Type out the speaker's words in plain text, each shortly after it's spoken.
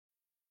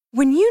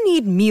When you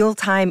need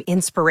mealtime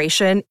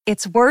inspiration,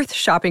 it's worth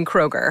shopping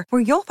Kroger,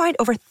 where you'll find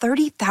over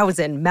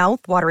 30,000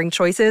 mouth-watering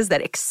choices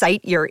that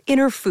excite your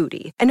inner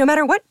foodie. And no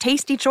matter what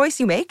tasty choice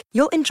you make,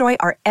 you'll enjoy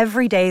our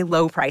everyday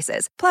low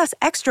prices, plus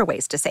extra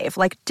ways to save,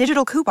 like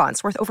digital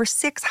coupons worth over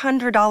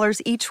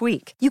 $600 each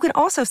week. You can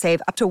also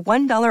save up to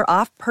 $1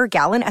 off per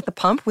gallon at the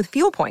pump with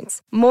fuel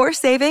points. More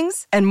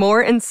savings and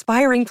more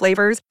inspiring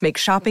flavors make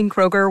shopping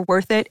Kroger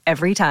worth it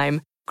every time.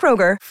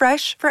 Kroger,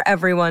 fresh for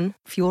everyone.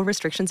 Fuel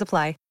restrictions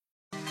apply.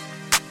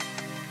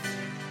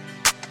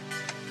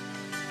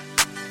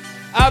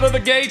 Out of the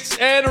gates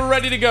and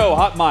ready to go.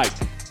 Hot mic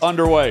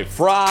underway.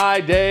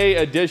 Friday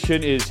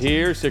edition is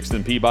here. 6th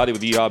and Peabody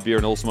with Yeehaw Beer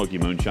and Old Smoky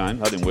Moonshine.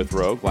 Hutton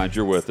Withrow. Glad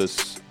you're with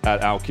us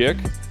at Outkick.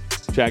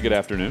 Chad, good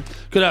afternoon.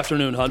 Good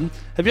afternoon, Hutton.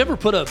 Have you ever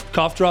put a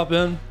cough drop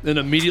in and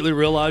immediately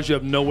realized you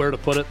have nowhere to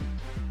put it?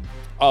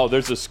 Oh,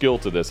 there's a skill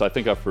to this. I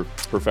think I've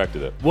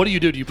perfected it. What do?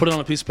 Do you put it on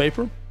a piece of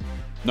paper?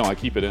 No, I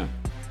keep it in.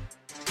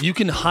 You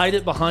can hide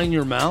it behind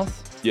your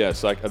mouth?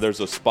 Yes, there's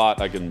a spot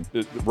I can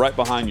right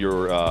behind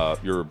your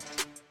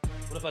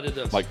what if I did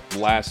this? Like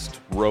last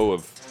row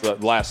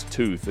of last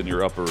tooth in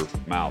your upper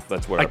mouth.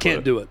 That's where I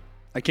can't do it.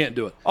 I can't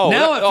do it. Oh,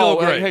 now I feel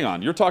great. Hang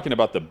on. You're talking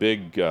about the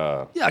big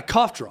a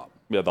cough drop.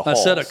 Yeah, the I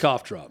Halls. said a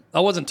cough drop.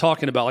 I wasn't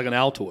talking about like an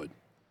Altoid.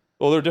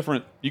 Well, they're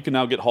different. You can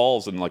now get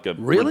Halls in like a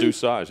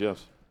reduced size,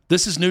 yes.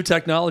 This is new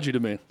technology to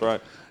me.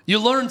 Right. You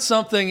learn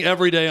something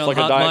every day on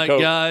Hot Mic,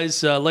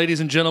 guys,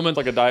 ladies and gentlemen. It's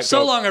like a Diet So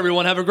Coke. long,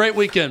 everyone. Have a great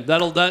weekend.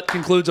 That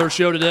concludes our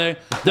show today.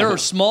 There are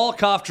small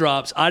cough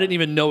drops I didn't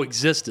even know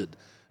existed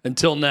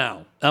until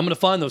now. I'm going to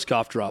find those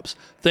cough drops,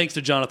 thanks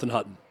to Jonathan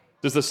Hutton.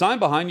 Does the sign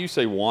behind you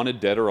say wanted,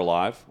 dead, or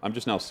alive? I'm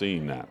just now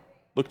seeing that.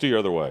 Look to your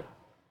other way.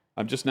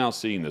 I'm just now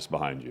seeing this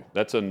behind you.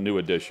 That's a new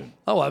addition.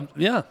 Oh,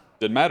 yeah.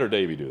 Did Matt or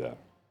Davey do that?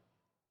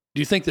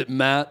 Do you think that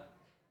Matt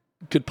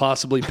could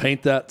possibly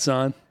paint that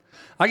sign?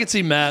 I could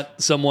see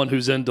Matt, someone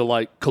who's into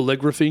like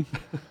calligraphy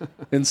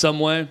in some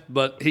way,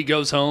 but he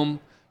goes home.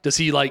 Does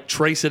he like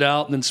trace it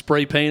out and then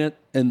spray paint it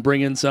and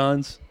bring in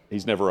signs?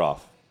 He's never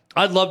off.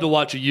 I'd love to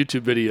watch a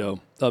YouTube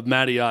video of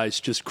Matty Ice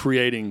just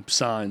creating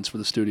signs for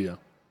the studio.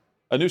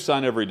 A new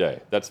sign every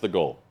day. That's the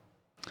goal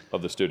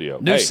of the studio.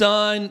 New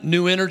sign,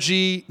 new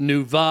energy,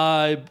 new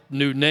vibe,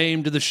 new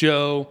name to the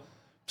show.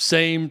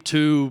 Same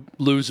two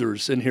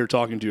losers in here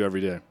talking to you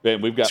every day.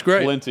 And we've got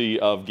plenty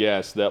of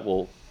guests that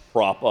will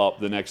prop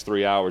up the next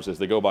 3 hours as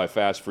they go by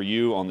fast for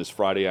you on this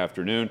Friday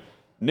afternoon.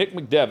 Nick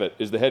McDevitt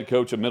is the head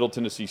coach of Middle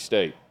Tennessee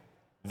State.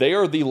 They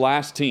are the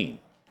last team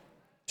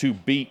to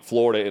beat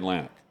Florida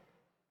Atlantic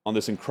on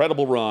this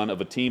incredible run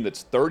of a team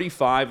that's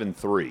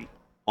 35-3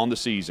 on the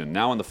season,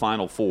 now in the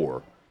Final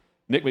Four.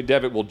 Nick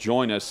McDevitt will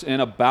join us in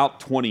about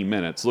 20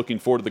 minutes. Looking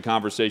forward to the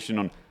conversation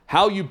on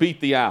how you beat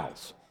the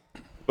Owls,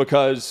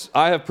 because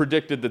I have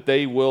predicted that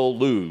they will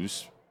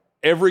lose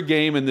every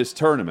game in this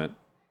tournament,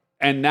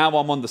 and now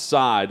I'm on the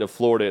side of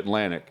Florida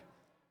Atlantic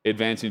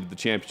advancing to the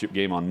championship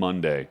game on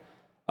Monday.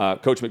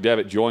 Coach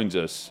McDevitt joins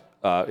us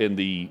in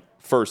the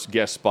first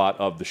guest spot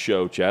of the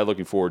show, Chad.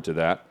 Looking forward to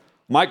that.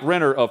 Mike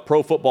Renner of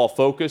Pro Football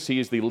Focus. He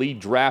is the lead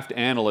draft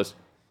analyst.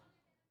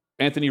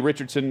 Anthony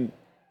Richardson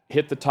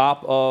hit the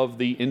top of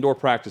the indoor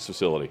practice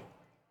facility,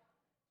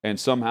 and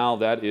somehow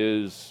that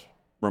is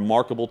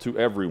remarkable to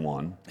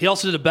everyone. He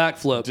also did a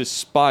backflip.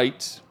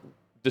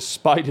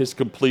 Despite his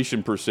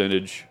completion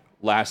percentage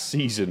last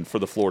season for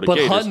the Florida But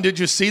Gators. Hutton, did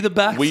you see the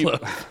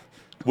backflip?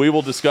 We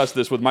will discuss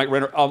this with Mike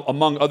Renner,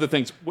 among other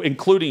things,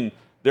 including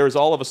there is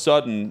all of a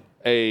sudden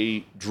a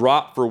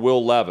drop for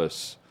Will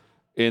Levis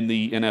in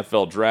the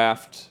NFL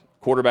draft,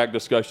 quarterback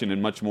discussion,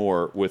 and much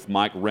more with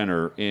Mike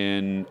Renner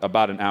in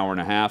about an hour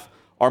and a half.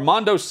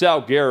 Armando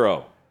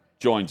Salguero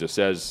joins us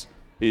as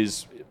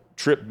his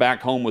trip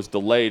back home was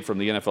delayed from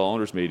the NFL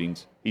owners'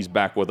 meetings. He's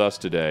back with us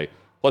today.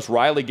 Plus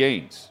Riley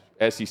Gaines,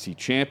 SEC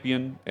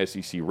champion,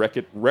 SEC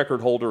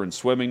record holder in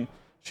swimming.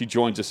 She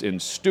joins us in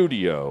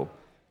studio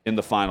in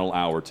the final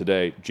hour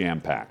today,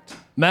 jam-packed.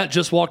 Matt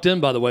just walked in,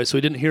 by the way, so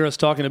he didn't hear us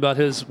talking about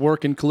his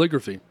work in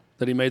calligraphy,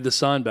 that he made the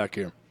sign back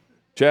here.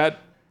 Chad,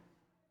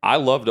 I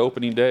loved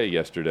opening day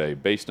yesterday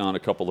based on a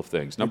couple of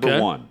things.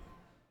 Number one,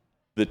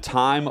 the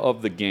time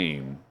of the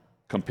game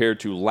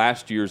compared to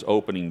last year's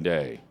opening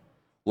day.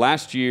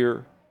 Last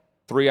year,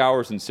 3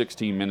 hours and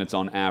 16 minutes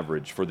on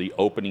average for the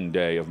opening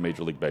day of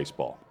Major League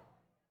Baseball.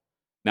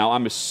 Now,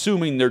 I'm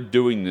assuming they're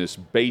doing this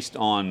based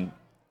on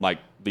like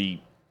the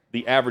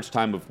average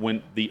time of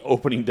when the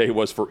opening day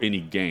was for any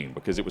game,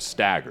 because it was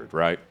staggered,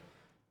 right?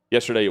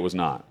 Yesterday, it was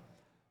not.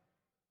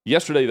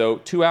 Yesterday, though,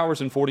 2 hours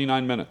and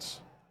 49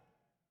 minutes.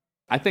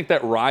 I think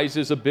that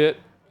rises a bit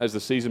as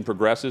the season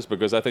progresses,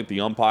 because I think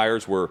the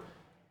umpires were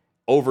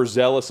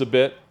overzealous a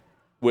bit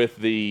with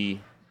the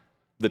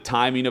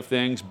timing of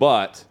things,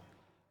 but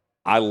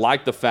I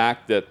like the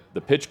fact that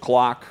the pitch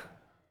clock,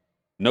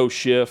 no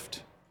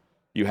shift,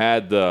 you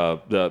had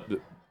the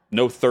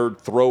no third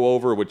throw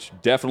over, which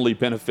definitely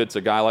benefits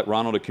a guy like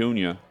Ronald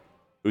Acuna,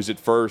 who's at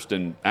first,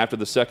 and after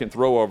the second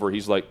throw over,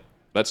 he's like,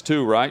 that's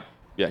two, right?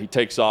 Yeah, he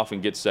takes off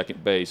and gets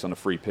second base on a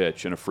free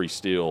pitch and a free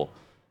steal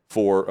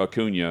for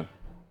Acuna.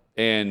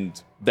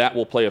 And that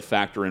will play a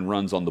factor in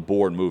runs on the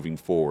board moving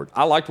forward.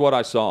 I liked what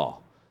I saw.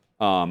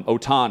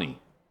 Ohtani,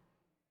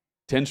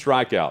 10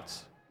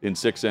 strikeouts in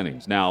 6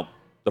 innings. Now,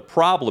 the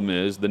problem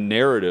is the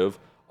narrative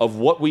of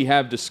what we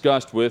have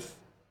discussed with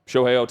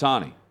Shohei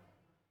Ohtani.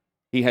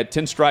 He had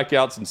 10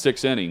 strikeouts in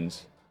 6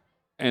 innings,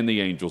 and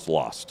the Angels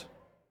lost.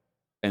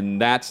 And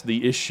that's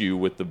the issue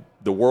with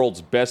the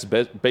world's best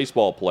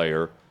baseball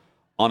player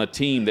on a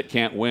team that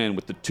can't win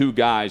with the 2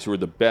 guys who are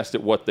the best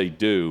at what they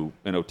do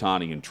in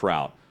Ohtani and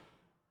Trout.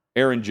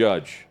 Aaron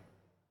Judge,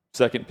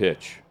 second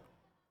pitch,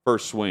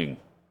 first swing,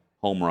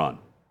 home run.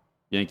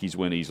 Yankees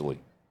win easily,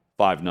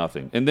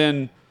 5-0. And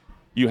then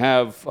you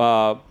have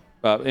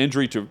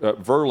injury to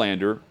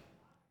Verlander,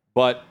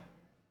 but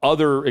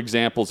other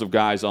examples of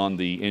guys on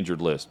the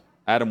injured list.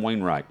 Adam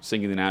Wainwright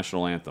singing the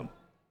national anthem.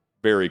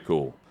 Very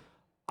cool.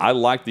 I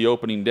liked the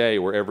opening day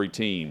where every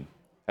team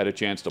had a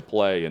chance to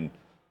play and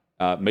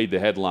made the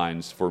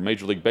headlines for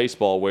Major League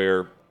Baseball,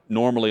 where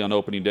normally on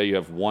opening day you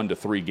have 1 to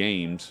 3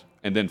 games,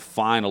 and then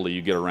finally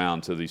you get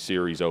around to the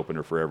series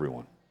opener for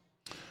everyone.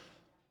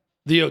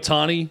 The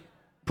Ohtani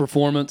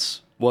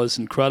performance was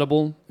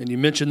incredible, and you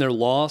mentioned their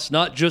loss.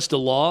 Not just a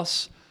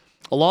loss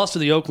to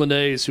the Oakland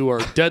A's, who are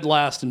dead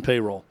last in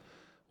payroll.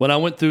 When I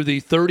went through the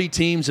 30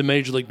 teams in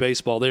Major League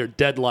Baseball, they are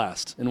dead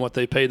last in what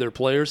they pay their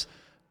players.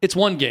 It's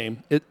one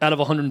game out of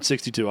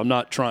 162. I'm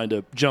not trying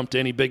to jump to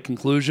any big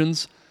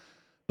conclusions.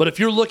 But if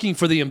you're looking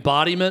for the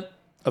embodiment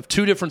of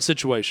 2 different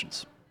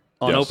situations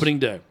on opening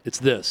day, it's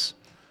this.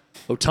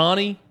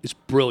 Ohtani is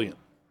brilliant.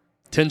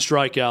 10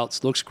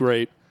 strikeouts, looks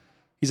great.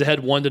 He's ahead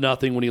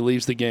 1-0 when he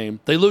leaves the game.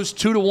 They lose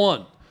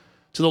 2-1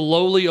 to the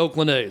lowly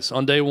Oakland A's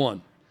on day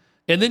 1.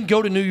 And then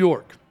go to New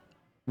York,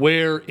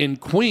 where in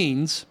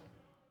Queens,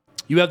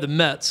 you have the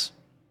Mets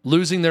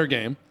losing their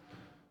game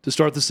to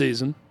start the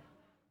season.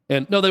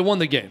 And no, they won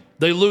the game.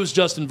 They lose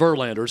Justin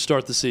Verlander to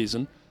start the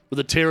season with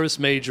a teres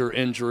major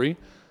injury.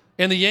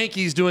 And the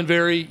Yankees doing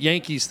very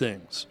Yankees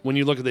things when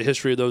you look at the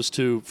history of those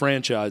 2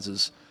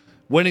 franchises.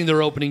 Winning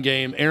their opening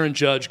game, Aaron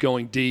Judge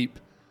going deep.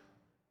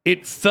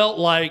 It felt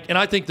like, and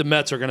I think the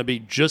Mets are going to be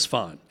just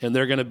fine, and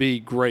they're going to be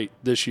great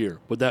this year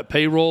with that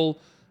payroll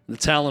and the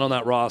talent on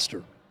that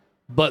roster.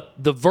 But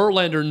the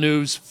Verlander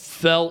news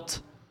felt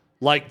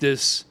like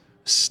this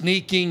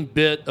sneaking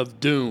bit of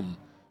doom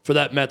for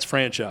that Mets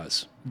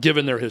franchise,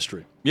 given their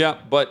history. Yeah,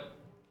 but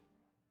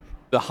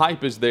the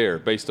hype is there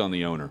based on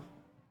the owner.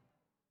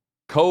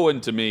 Cohen,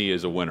 to me,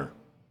 is a winner,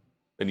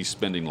 and he's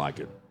spending like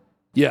it.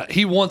 Yeah,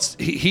 he wants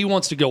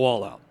to go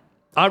all out.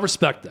 I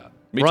respect that.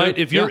 Me right?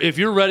 too. If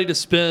you're ready to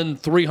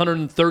spend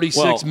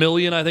 $336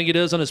 million, I think it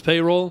is, on his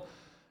payroll,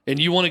 and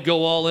you want to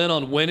go all in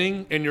on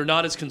winning, and you're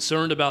not as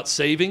concerned about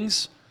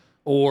savings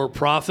or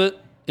profit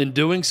in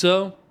doing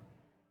so,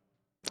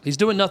 he's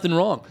doing nothing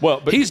wrong.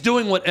 Well, but he's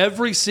doing what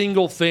every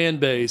single fan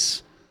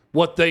base,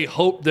 what they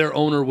hope their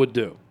owner would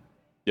do.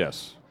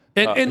 Yes.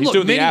 And he's look,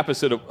 doing the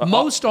opposite of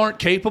most aren't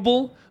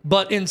capable,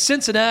 but in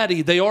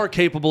Cincinnati, they are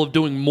capable of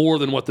doing more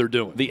than what they're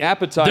doing. The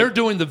appetite. They're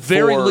doing the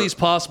very least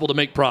possible to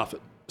make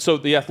profit. So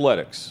the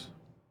Athletics,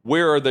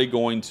 where are they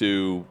going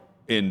to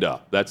end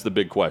up? That's the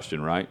big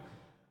question, right?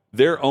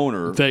 Their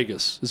owner.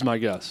 Vegas is my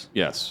guess.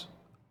 Yes.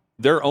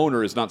 Their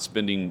owner is not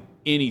spending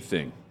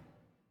anything.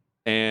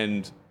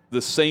 And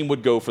the same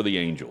would go for the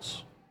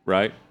Angels,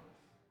 right?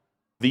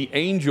 The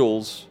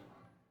Angels,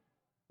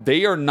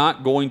 they are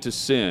not going to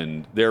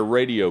send their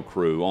radio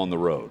crew on the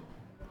road.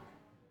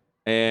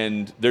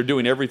 And they're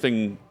doing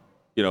everything,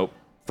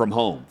 from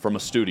home, from a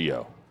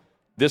studio.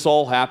 This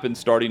all happened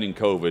starting in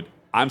COVID.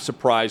 I'm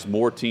surprised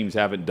more teams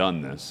haven't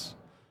done this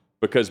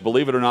because,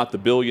 believe it or not, the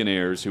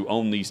billionaires who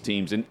own these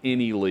teams in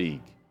any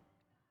league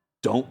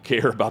don't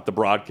care about the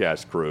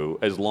broadcast crew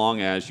as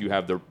long as you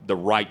have the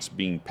rights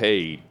being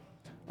paid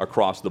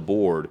across the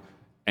board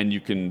and you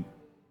can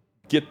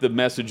get the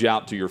message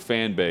out to your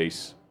fan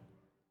base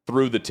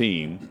through the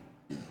team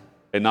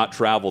and not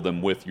travel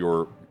them with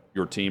your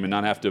team and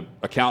not have to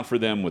account for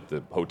them with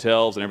the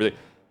hotels and everything.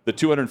 The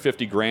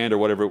 $250,000 or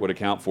whatever it would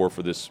account for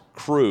this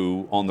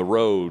crew on the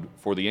road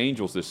for the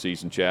Angels this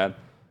season, Chad.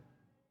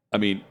 I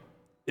mean,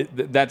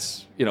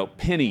 that's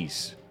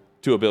pennies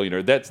to a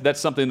billionaire.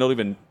 That's something they don't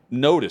even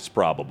notice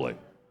probably.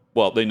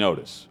 Well, they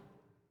notice.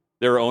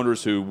 There are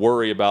owners who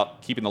worry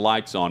about keeping the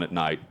lights on at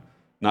night,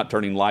 not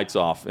turning lights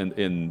off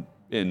in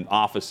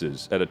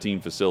offices at a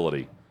team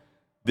facility.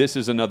 This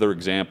is another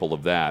example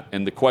of that.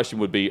 And the question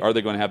would be, are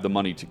they going to have the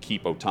money to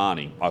keep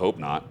Ohtani? I hope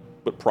not,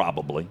 but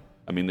probably.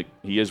 I mean,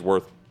 he is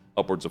worth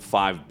upwards of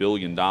 $5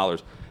 billion.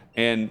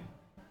 And,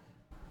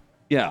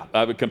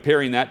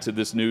 comparing that to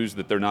this news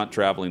that they're not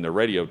traveling their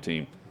radio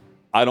team,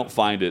 I don't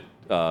find it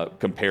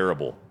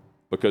comparable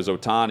because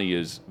Ohtani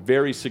is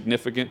very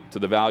significant to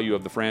the value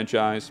of the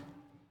franchise.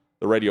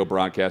 The radio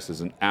broadcast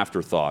is an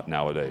afterthought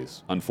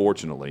nowadays,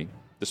 unfortunately,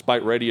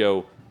 despite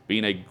radio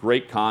being a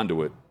great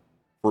conduit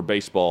for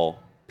baseball,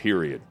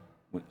 period,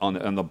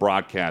 on the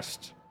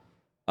broadcast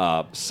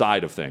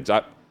side of things.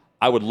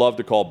 I would love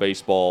to call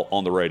baseball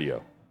on the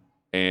radio,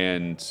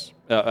 and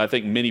I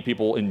think many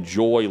people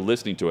enjoy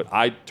listening to it.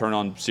 I turn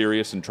on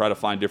Sirius and try to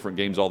find different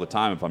games all the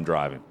time if I'm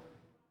driving.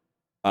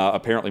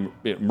 Apparently,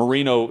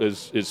 Marino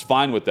is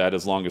fine with that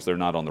as long as they're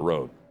not on the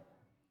road.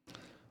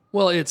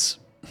 Well,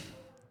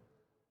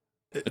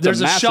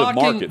 there's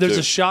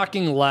a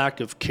shocking lack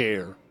of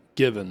care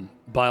given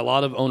by a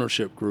lot of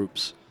ownership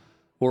groups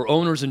or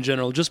owners in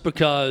general, just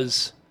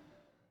because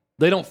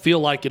they don't feel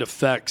like it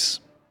affects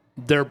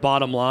their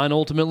bottom line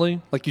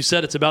ultimately. Like you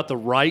said, it's about the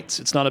rights.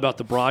 It's not about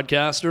the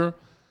broadcaster.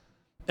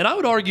 And I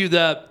would argue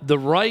that the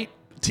right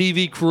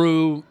TV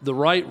crew, the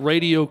right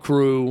radio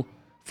crew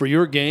for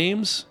your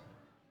games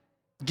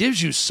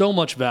gives you so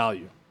much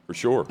value. For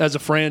sure. As a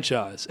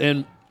franchise.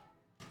 And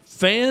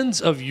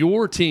fans of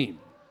your team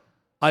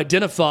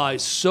identify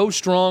so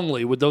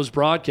strongly with those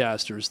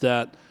broadcasters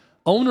that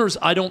owners,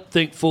 I don't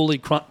think, fully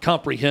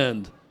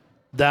comprehend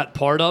that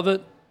part of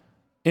it.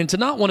 And to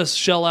not want to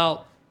shell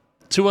out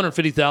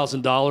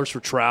 $250,000 for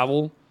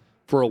travel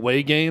for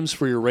away games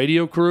for your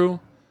radio crew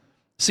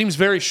seems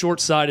very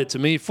short-sighted to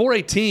me for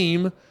a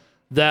team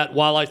that,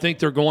 while I think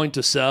they're going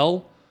to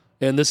sell,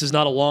 and this is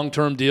not a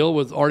long-term deal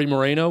with Artie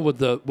Moreno with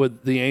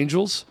the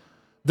Angels,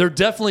 they're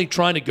definitely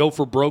trying to go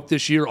for broke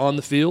this year on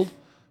the field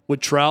with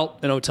Trout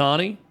and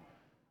Ohtani.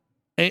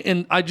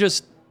 And I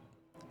just,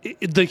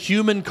 the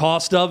human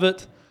cost of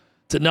it,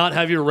 to not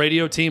have your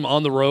radio team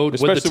on the road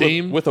especially with the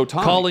team, with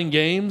Ohtani calling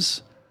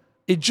games,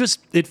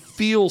 it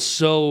feels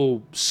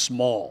so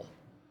small.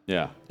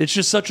 Yeah. It's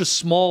just such a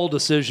small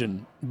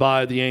decision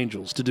by the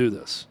Angels to do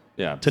this.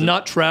 Yeah. To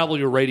not travel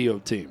your radio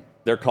team.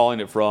 They're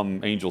calling it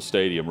from Angel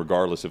Stadium,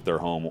 regardless if they're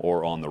home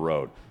or on the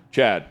road.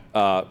 Chad,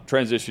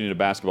 transitioning to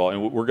basketball,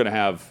 and we're going to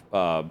have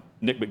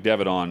Nick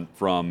McDevitt on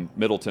from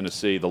Middle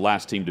Tennessee, the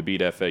last team to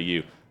beat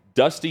FAU.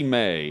 Dusty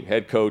May,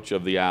 head coach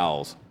of the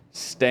Owls,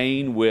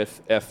 staying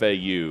with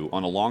FAU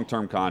on a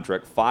long-term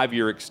contract,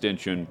 5-year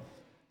extension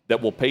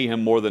that will pay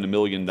him more than $1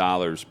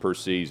 million per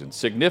season.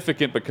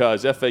 Significant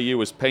because FAU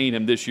is paying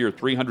him this year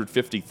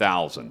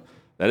 $350,000.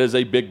 That is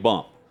a big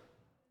bump.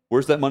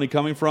 Where's that money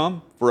coming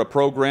from? For a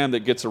program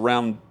that gets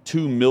around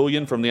 $2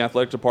 million from the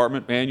athletic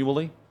department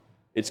annually,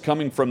 it's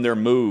coming from their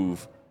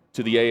move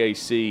to the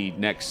AAC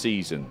next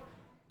season.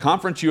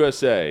 Conference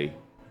USA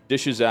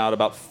dishes out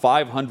about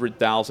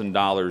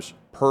 $500,000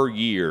 per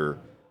year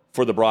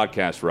for the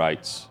broadcast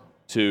rights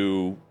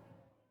to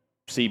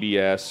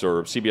CBS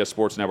or CBS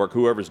Sports Network,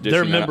 whoever's dishing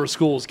their member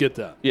schools get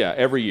that. Yeah,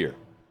 every year.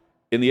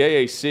 In the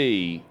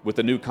AAC, with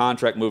the new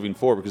contract moving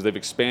forward, because they've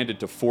expanded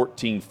to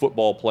 14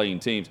 football-playing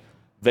teams,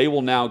 they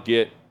will now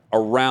get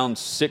around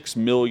 $6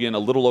 million, a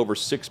little over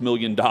 $6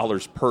 million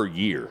per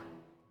year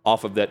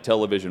off of that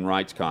television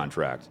rights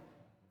contract.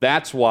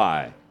 That's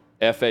why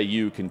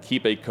FAU can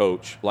keep a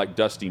coach like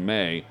Dusty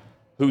May,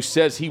 who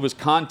says he was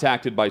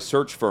contacted by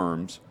search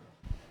firms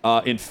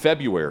in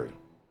February,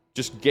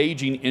 just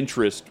gauging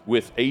interest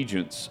with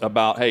agents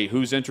about, hey,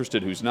 who's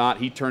interested, who's not.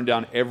 He turned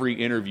down every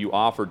interview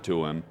offered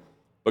to him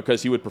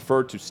because he would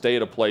prefer to stay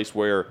at a place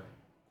where,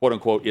 quote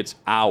unquote, it's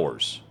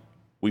ours.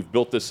 We've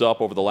built this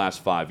up over the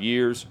last 5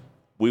 years.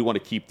 We want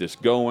to keep this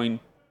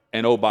going.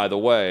 And oh, by the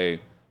way,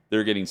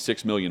 they're getting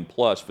 $6 million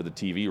plus for the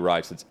TV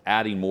rights. That's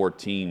adding more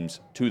teams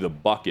to the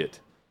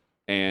bucket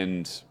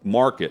and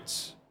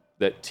markets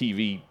that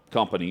TV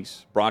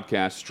companies,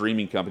 broadcast,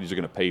 streaming companies are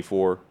going to pay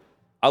for.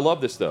 I love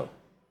this, though.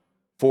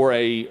 For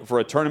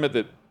a tournament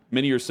that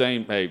many are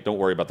saying, hey, don't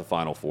worry about the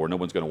Final Four. No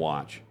one's going to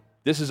watch.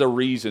 This is a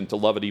reason to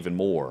love it even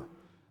more,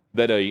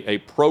 that a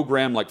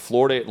program like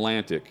Florida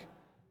Atlantic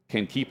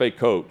can keep a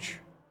coach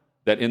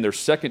that in their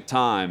second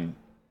time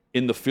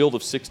in the field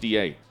of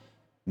 68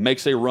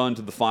 makes a run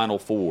to the Final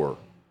Four,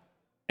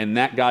 and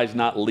that guy's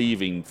not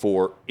leaving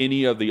for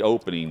any of the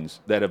openings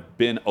that have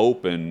been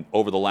open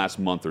over the last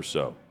month or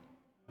so.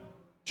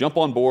 Jump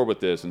on board with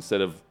this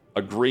instead of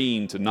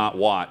agreeing to not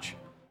watch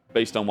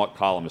based on what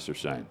columnists are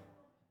saying.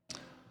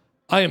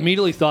 I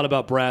immediately thought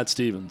about Brad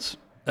Stevens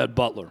at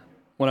Butler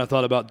when I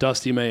thought about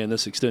Dusty May and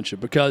this extension,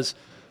 because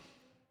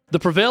the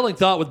prevailing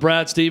thought with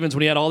Brad Stevens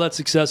when he had all that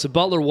success at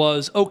Butler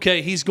was,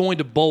 okay, he's going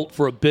to bolt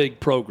for a big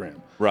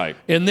program. Right.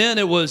 And then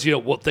it was,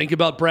 well, think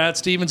about Brad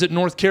Stevens at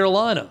North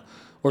Carolina,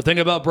 or think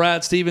about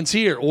Brad Stevens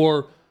here.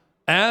 Or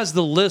as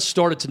the list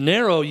started to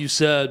narrow, you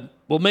said,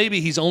 well, maybe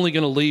he's only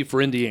going to leave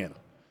for Indiana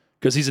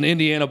because he's an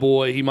Indiana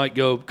boy. He might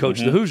go coach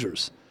the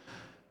Hoosiers.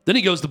 Then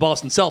he goes to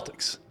Boston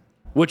Celtics,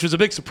 which was a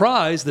big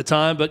surprise at the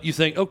time, but you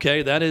think,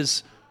 okay, that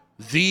is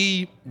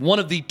one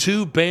of the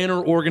two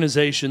banner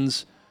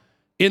organizations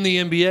in the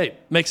NBA.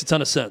 Makes a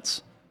ton of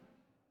sense.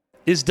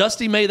 Is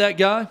Dusty May that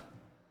guy?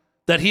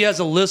 That he has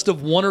a list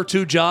of 1 or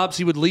 2 jobs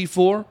he would leave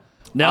for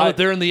now that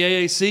they're in the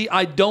AAC?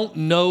 I don't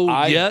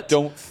know yet. I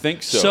don't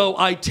think so. So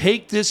I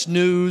take this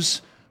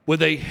news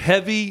with a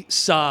heavy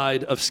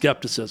side of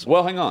skepticism.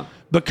 Well, hang on.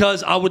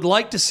 Because I would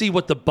like to see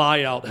what the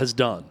buyout has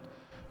done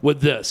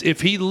with this.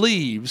 If he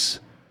leaves,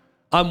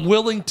 I'm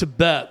willing to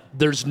bet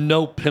there's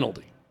no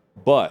penalty.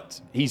 But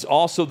he's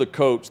also the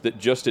coach that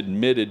just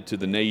admitted to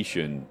the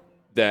nation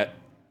that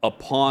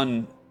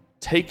upon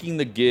taking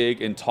the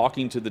gig and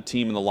talking to the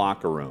team in the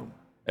locker room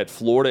at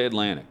Florida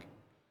Atlantic,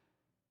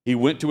 he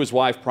went to his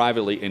wife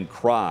privately and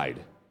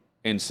cried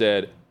and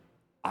said,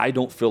 I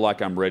don't feel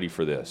like I'm ready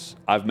for this.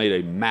 I've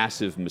made a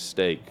massive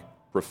mistake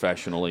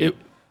professionally.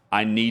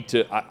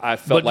 I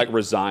felt like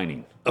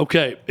resigning.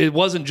 Okay, it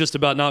wasn't just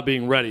about not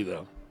being ready,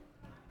 though.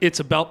 It's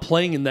about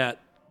playing in that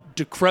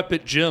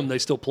decrepit gym they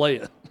still play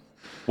in.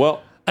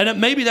 Well, and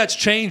maybe that's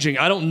changing.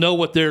 I don't know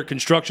what their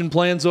construction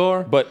plans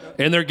are,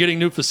 and they're getting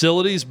new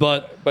facilities.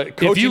 But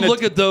if you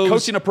look at those,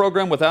 coaching a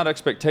program without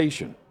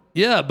expectation.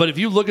 Yeah, but if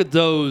you look at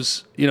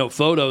those,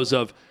 photos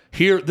of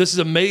here, this is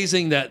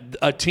amazing that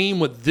a team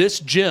with this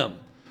gym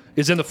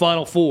is in the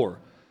Final Four.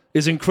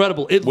 Is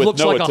incredible. It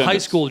looks like a high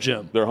school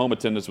gym. Their home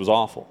attendance was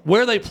awful.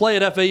 Where they play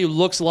at FAU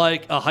looks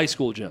like a high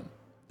school gym,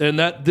 and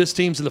that this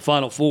team's in the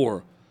Final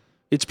Four.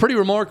 It's pretty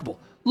remarkable.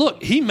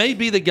 Look, he may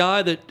be the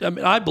guy that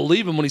I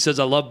believe him when he says,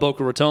 "I love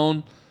Boca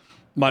Raton.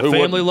 My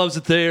family loves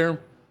it there.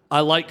 I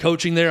like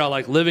coaching there. I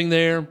like living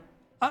there."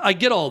 I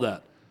get all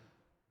that.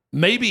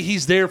 Maybe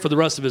he's there for the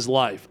rest of his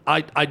life. I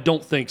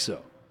don't think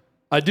so.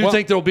 I do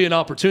think there will be an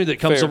opportunity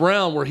that comes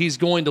around where he's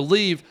going to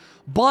leave.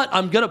 But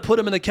I'm going to put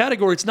him in the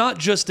category. It's not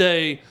just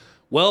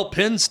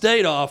Penn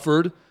State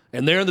offered,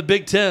 and they're in the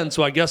Big Ten,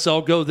 so I guess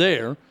I'll go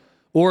there.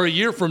 Or a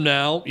year from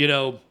now,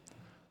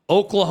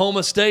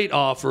 Oklahoma State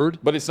offered,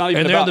 but it's not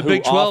even and they're about in the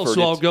Big 12, offered.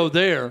 So I'll go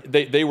there.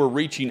 They were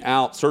reaching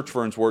out, search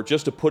firms were,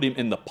 just to put him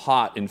in the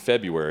pot in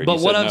February. But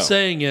what I'm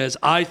saying is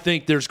I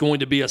think there's going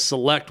to be a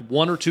select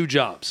one or two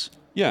jobs.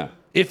 Yeah.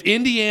 If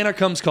Indiana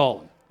comes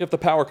calling. If the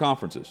power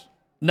conferences.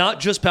 Not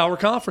just power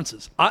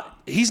conferences.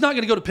 He's not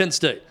going to go to Penn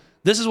State.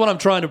 This is what I'm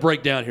trying to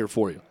break down here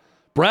for you.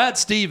 Brad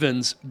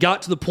Stevens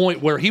got to the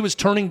point where he was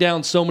turning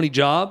down so many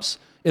jobs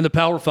in the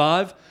Power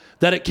Five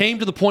that it came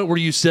to the point where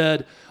you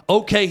said,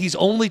 okay, he's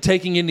only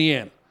taking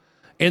Indiana.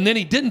 And then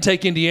he didn't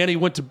take Indiana. He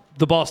went to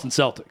the Boston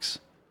Celtics.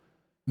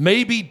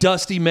 Maybe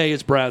Dusty May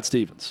is Brad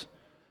Stevens.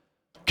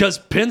 Because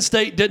Penn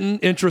State didn't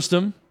interest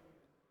him.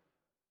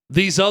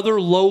 These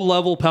other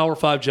low-level Power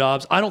Five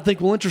jobs, I don't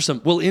think will interest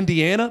him. Will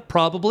Indiana?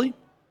 Probably.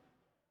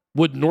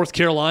 Would North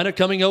Carolina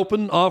coming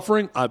open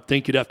offering? I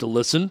think you'd have to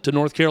listen to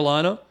North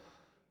Carolina.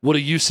 Would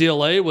a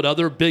UCLA, would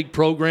other big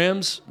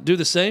programs do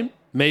the same?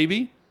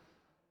 Maybe.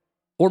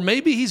 Or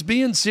maybe he's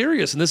being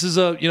serious, and this is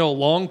a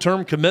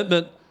long-term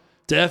commitment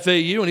to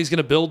FAU, and he's going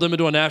to build them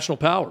into a national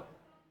power.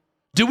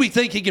 Do we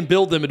think he can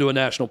build them into a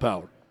national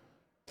power?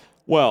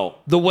 Well,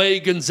 the way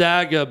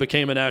Gonzaga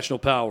became a national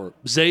power,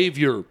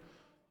 Xavier,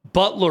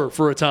 Butler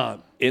for a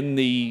time. In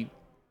the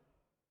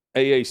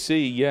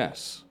AAC,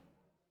 yes.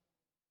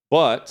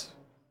 But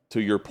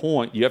to your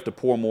point, you have to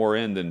pour more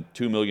in than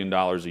 $2 million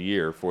a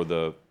year for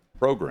the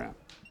program.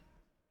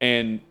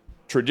 And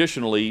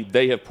traditionally,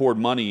 they have poured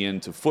money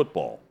into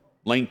football.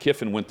 Lane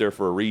Kiffin went there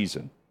for a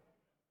reason.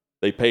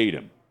 They paid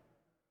him.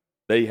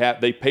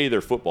 They pay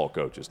their football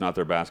coaches, not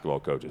their basketball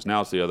coaches.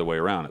 Now it's the other way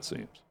around, it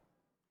seems.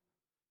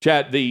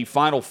 Chad, the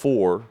Final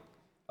Four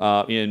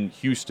in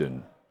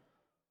Houston,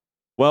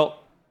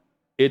 well,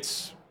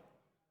 it's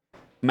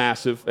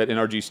massive at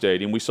NRG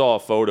Stadium. We saw a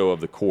photo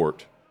of the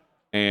court.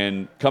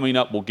 And coming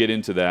up, we'll get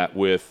into that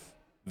with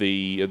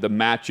the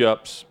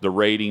matchups, the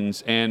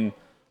ratings, and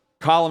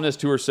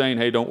columnists who are saying,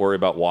 hey, don't worry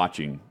about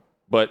watching,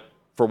 but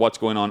for what's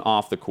going on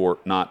off the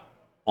court, not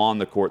on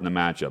the court in the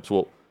matchups.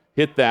 We'll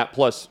hit that,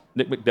 plus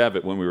Nick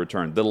McDevitt when we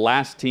return. The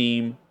last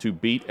team to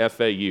beat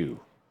FAU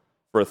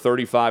for a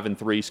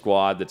 35-3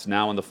 squad that's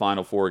now in the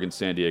Final Four against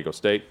San Diego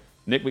State.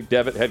 Nick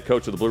McDevitt, head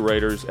coach of the Blue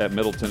Raiders at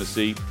Middle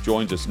Tennessee,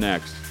 joins us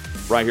next,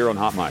 right here on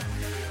Hot Mic.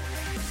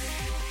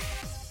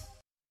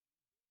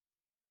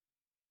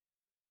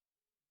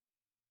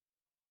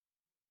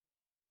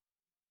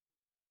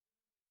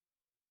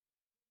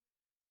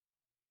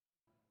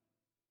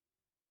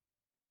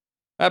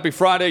 Happy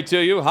Friday to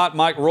you. Hot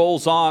Mic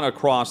rolls on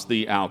across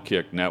the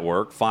Outkick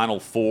Network.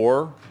 Final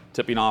Four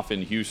tipping off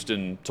in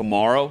Houston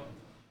tomorrow.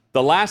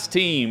 The last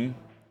team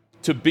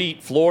to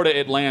beat Florida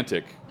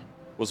Atlantic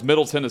was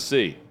Middle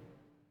Tennessee.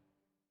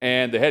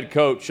 And the head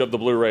coach of the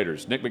Blue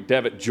Raiders, Nick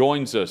McDevitt,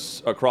 joins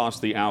us across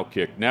the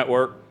Outkick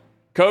Network.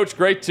 Coach,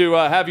 great to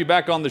have you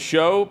back on the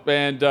show,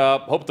 and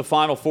hope the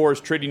Final Four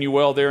is treating you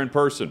well there in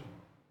person.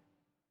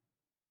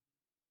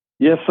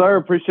 Yes, sir.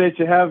 Appreciate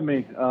you having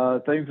me.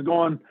 Things are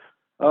going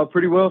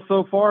pretty well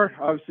so far.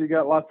 Obviously,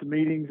 got lots of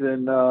meetings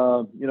and,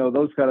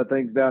 those kind of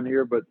things down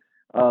here, but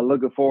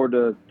looking forward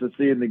to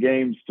seeing the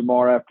games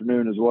tomorrow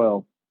afternoon as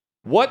well.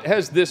 What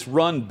has this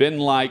run been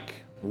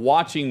like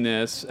watching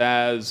this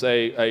as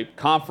a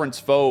conference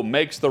foe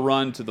makes the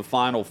run to the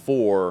Final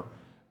Four,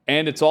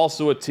 and it's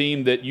also a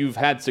team that you've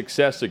had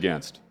success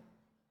against?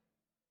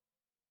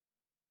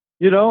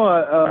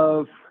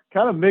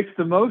 Kind of mixed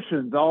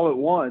emotions all at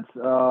once.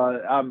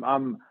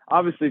 I'm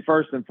obviously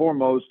first and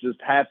foremost just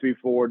happy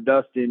for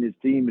Dusty and his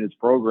team and his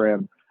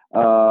program.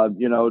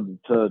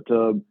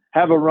 To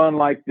have a run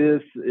like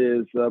this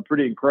is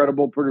pretty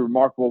incredible, pretty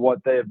remarkable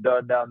what they have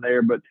done down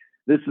there. But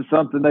this is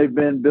something they've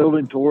been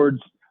building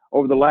towards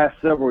over the last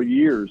several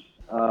years.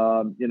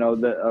 A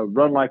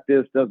run like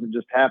this doesn't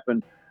just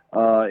happen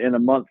in a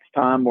month's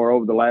time or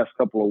over the last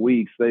couple of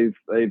weeks. They've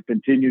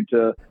continued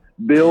to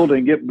build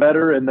and get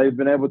better, and they've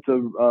been able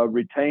to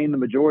retain the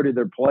majority of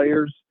their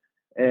players.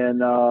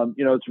 And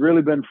it's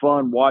really been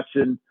fun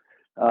watching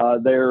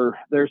their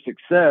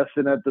success,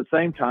 and at the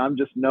same time,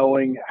 just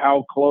knowing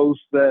how close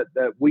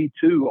that we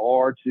too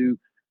are to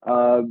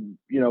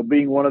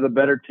being one of the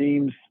better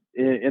teams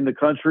in the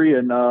country,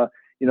 and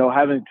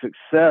having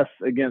success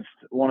against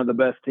one of the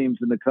best teams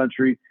in the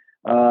country.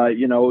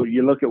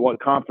 You look at what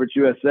Conference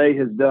USA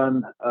has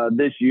done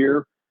this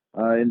year,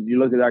 and you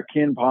look at our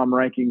Ken Palm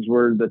rankings.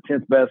 We're the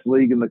 10th best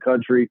league in the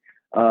country,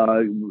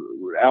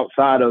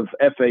 outside of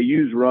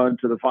FAU's run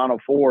to the Final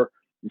Four.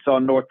 You saw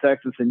North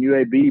Texas and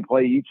UAB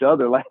play each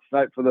other last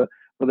night for the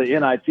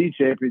NIT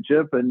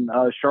championship, and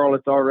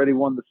Charlotte's already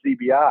won the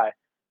CBI.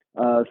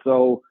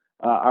 So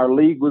our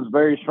league was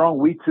very strong.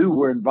 We too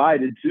were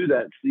invited to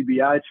that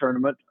CBI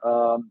tournament,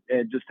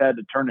 and just had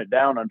to turn it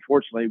down,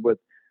 unfortunately, with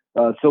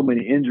so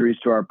many injuries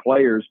to our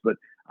players. But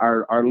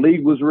our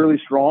league was really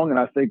strong, and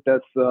I think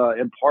that's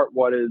in part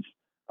what has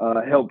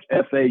helped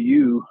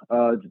FAU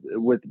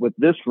with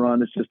this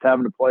run. It's just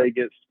having to play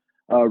against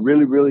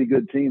really, really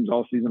good teams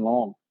all season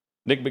long.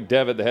 Nick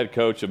McDevitt, the head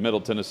coach of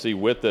Middle Tennessee,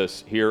 with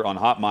us here on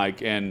Hot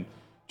Mic. And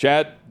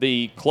Chad,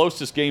 the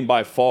closest game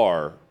by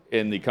far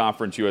in the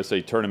Conference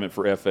USA tournament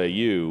for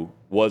FAU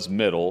was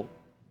Middle.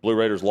 Blue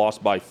Raiders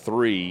lost by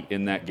 3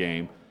 in that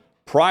game.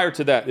 Prior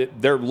to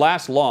that, their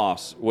last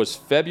loss was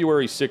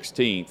February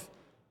 16th,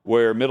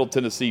 where Middle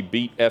Tennessee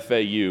beat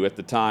FAU, at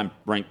the time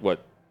ranked,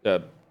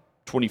 25th,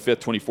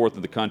 24th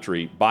in the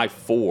country, by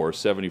 4,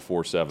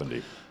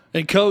 74-70.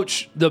 And,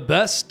 Coach, the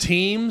best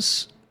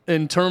teams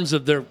in terms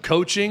of their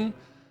coaching,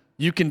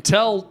 you can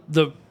tell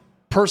the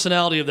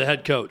personality of the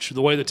head coach,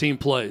 the way the team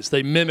plays.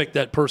 They mimic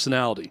that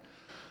personality.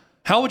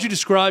 How would you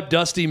describe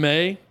Dusty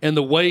May and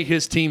the way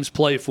his teams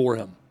play for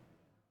him?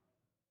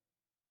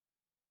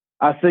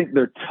 I think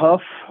they're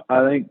tough.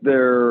 I think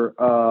they're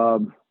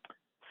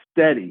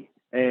steady.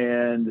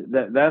 And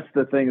that's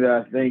the thing that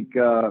I think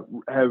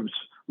has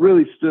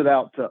really stood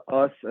out to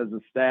us as a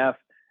staff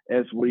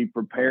as we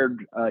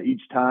prepared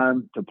each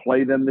time to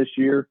play them this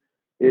year,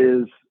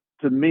 is,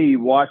 to me,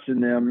 watching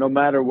them, no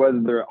matter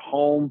whether they're at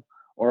home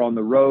or on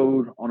the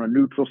road, on a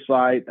neutral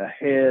site,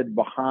 ahead,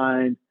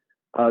 behind,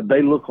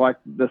 they look like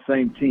the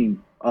same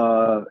team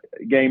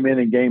game in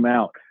and game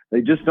out.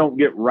 They just don't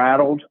get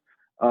rattled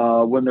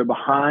when they're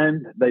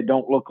behind. They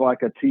don't look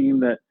like a team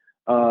that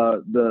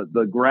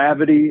the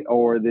gravity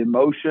or the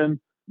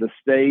emotion, the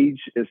stage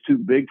is too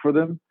big for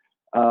them.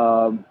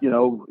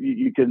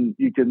 You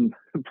can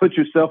put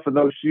yourself in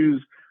those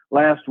shoes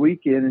last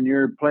weekend, and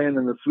you're playing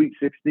in the Sweet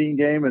 16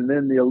 game and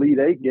then the Elite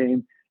 8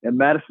 game in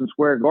Madison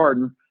Square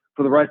Garden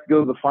for the right to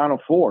go to the Final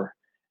Four.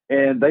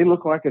 And they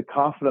look like a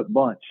confident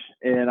bunch.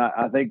 And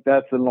I think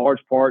that's in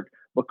large part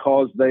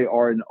because they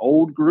are an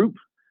old group,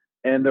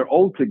 and they're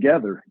old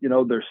together.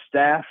 Their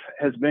staff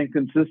has been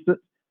consistent.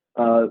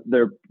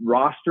 Their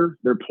roster,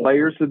 their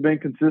players have been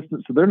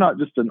consistent. So they're not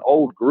just an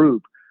old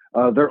group.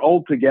 They're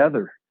old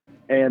together.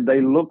 And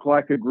they look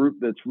like a group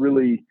that's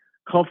really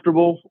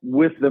comfortable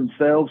with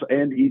themselves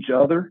and each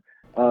other.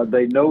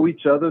 They know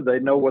each other. They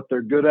know what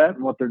they're good at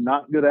and what they're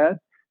not good at.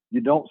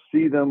 You don't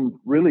see them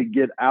really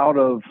get out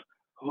of,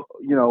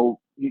 you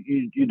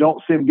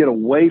don't see them get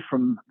away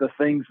from the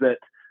things that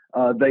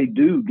they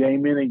do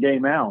game in and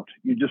game out.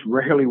 You just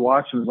rarely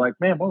watch them. It's like,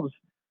 man,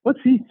 what's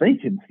he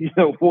thinking?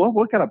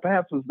 What kind of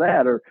pass was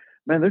that? Or,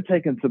 man, they're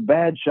taking some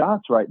bad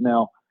shots right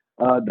now.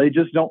 They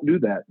just don't do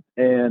that.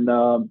 And,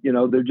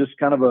 they're just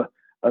kind of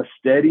a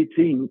steady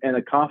team and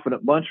a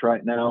confident bunch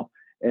right now.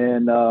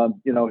 And,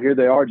 here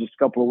they are just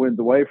a couple of wins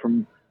away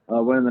from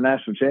winning the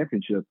national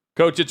championship.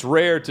 Coach, it's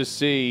rare to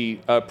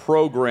see a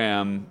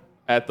program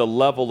at the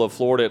level of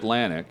Florida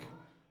Atlantic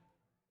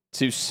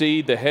to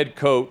see the head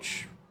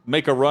coach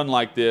make a run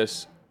like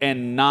this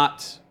and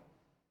not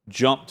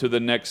jump to the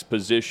next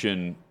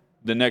position,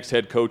 the next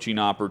head coaching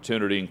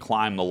opportunity, and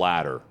climb the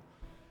ladder.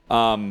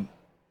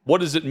 What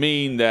does it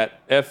mean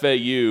that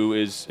FAU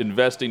is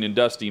investing in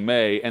Dusty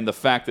May, and the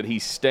fact that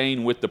he's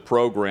staying with the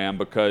program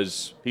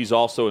because he's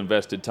also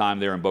invested time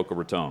there in Boca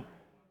Raton?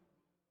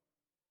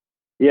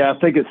 Yeah, I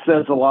think it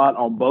says a lot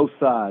on both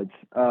sides.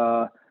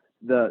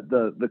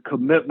 The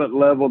commitment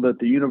level that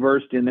the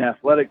university and the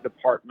athletic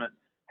department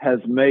has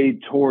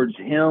made towards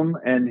him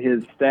and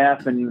his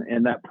staff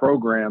and that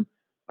program.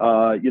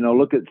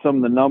 Look at some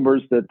of the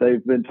numbers that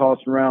they've been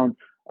tossing around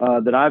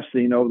that I've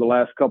seen over the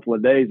last couple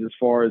of days, as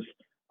far as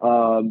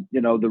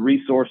the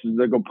resources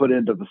they're going to put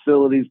into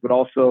facilities, but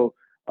also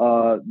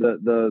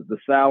the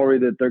salary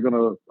that they're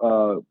going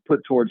to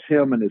put towards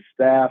him and his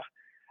staff.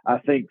 I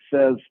think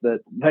says that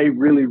they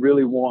really,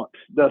 really want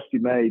Dusty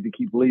May to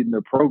keep leading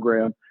their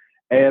program,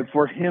 and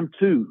for him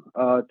too,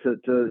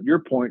 to your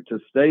point, to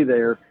stay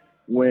there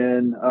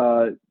when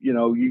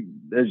you,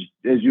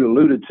 as you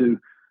alluded to,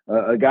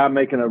 a guy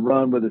making a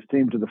run with his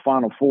team to the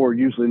Final Four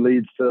usually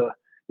leads to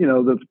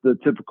the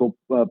typical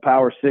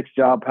Power 6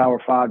 job,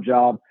 Power 5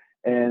 job,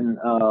 and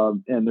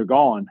they're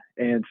gone.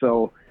 And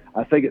so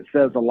I think it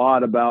says a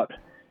lot about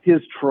his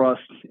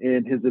trust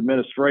in his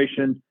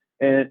administration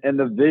and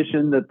the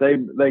vision that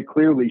they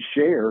clearly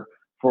share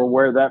for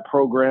where that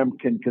program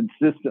can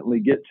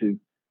consistently get to.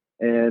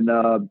 And,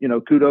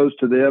 kudos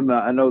to them.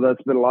 I know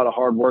that's been a lot of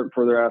hard work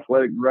for their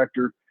athletic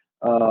director,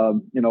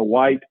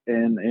 White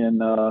and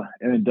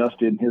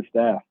Dusty and his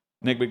staff.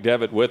 Nick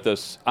McDevitt with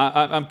us.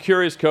 I'm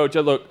curious, Coach.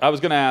 Look, I was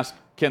going to ask,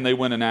 can they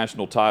win a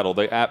national title?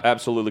 They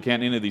absolutely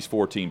can. Any of these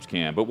 4 teams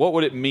can. But what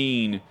would it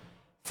mean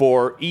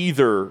for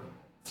either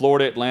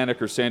Florida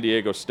Atlantic or San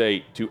Diego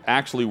State to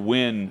actually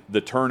win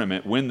the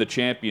tournament, win the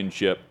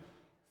championship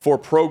for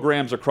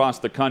programs across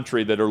the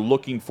country that are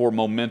looking for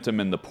momentum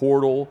in the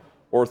portal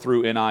or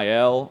through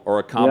NIL or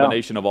a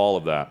combination of all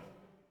of that?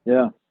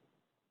 Yeah.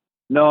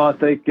 No, I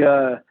think,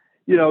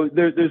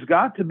 there's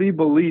got to be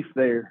belief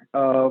there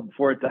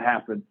for it to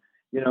happen.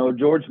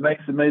 George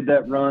Mason made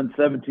that run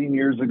 17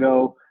 years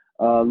ago.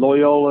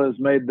 Loyola has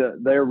made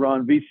their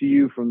run,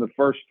 VCU from the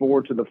first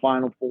 4 to the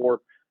final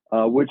 4,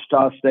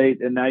 Wichita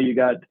State, and now you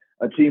got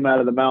a team out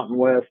of the Mountain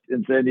West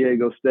in San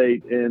Diego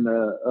State and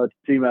a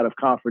team out of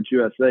Conference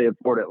USA in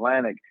Florida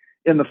Atlantic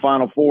in the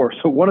Final 4.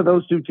 So one of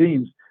those 2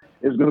 teams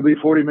is going to be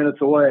 40 minutes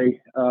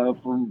away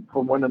from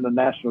winning the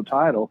national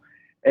title.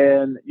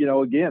 And,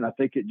 again, I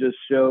think it just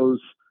shows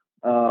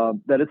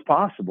that it's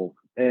possible.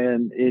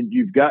 And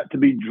you've got to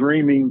be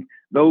dreaming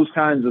those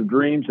kinds of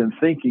dreams and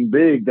thinking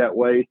big that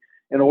way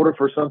in order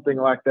for something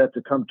like that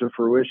to come to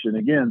fruition.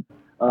 Again,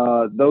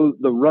 the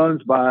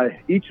runs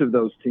by each of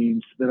those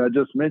teams that I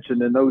just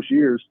mentioned in those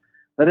years,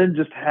 that didn't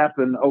just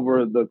happen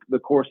over the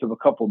course of a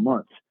couple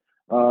months.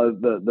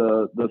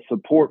 The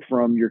support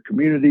from your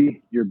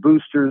community, your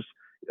boosters,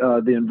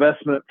 the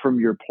investment from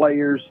your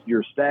players,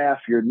 your staff,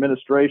 your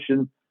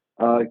administration,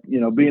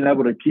 being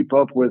able to keep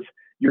up with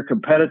your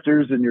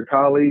competitors and your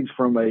colleagues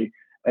from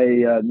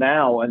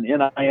now an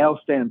NIL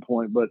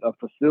standpoint, but a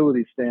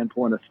facility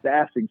standpoint, a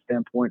staffing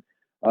standpoint,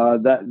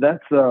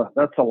 that's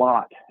a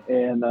lot.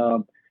 And,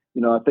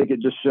 I think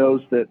it just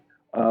shows that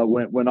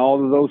when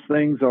all of those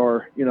things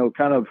are,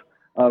 kind of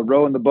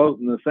rowing the boat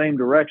in the same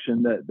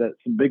direction, that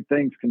some big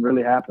things can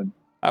really happen.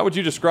 How would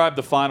you describe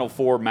the Final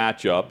 4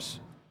 matchups,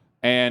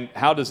 and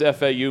how does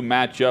FAU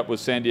match up with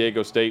San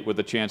Diego State with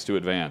a chance to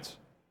advance?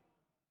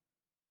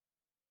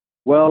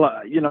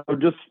 Well,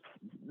 just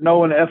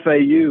knowing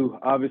FAU,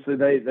 obviously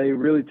they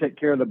really take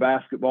care of the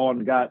basketball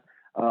and got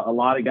a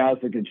lot of guys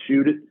that can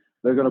shoot it.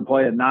 They're going to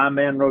play a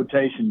 9-man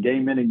rotation,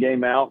 game in and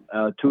game out.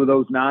 2 of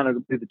those 9 are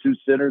going to be the 2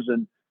 centers,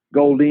 and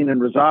Goldine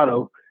and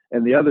Rosado,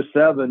 and the other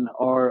 7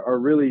 are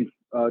really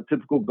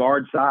typical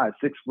guard size,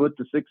 6 foot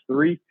to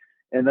 6'3",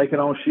 and they can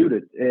all shoot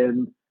it.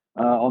 And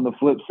on the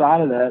flip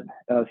side of that,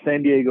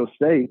 San Diego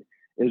State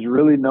is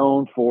really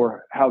known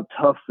for how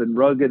tough and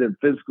rugged and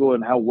physical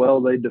and how well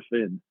they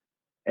defend.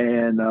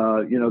 And,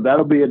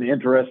 that'll be an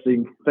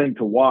interesting thing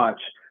to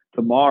watch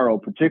tomorrow,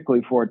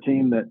 particularly for a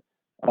team that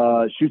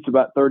shoots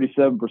about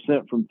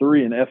 37% from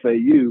 3 in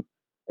FAU,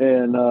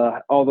 and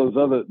all those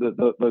other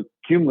the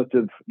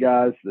cumulative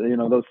guys,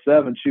 those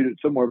 7 shoot it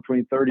somewhere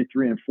between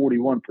 33 and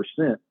 41%.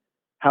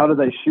 How do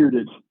they shoot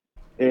it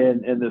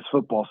in this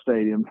football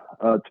stadium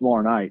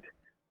tomorrow night?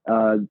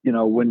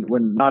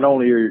 When not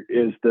only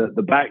is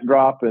the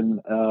backdrop and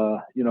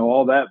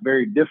all that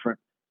very different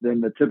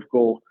than the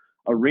typical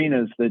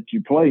arenas that you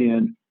play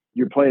in,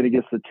 you're playing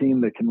against a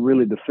team that can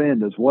really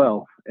defend as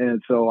well. And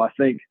so I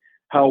think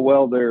how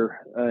well they're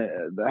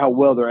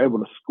able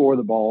to score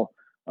the ball,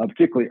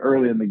 particularly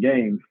early in the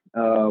game,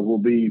 will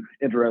be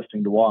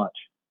interesting to watch.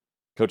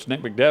 Coach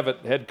Nick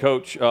McDevitt, head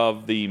coach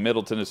of the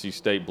Middle Tennessee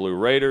State Blue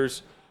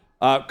Raiders.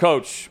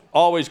 Coach,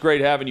 always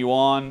great having you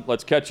on.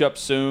 Let's catch up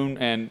soon.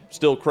 And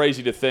still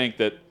crazy to think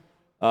that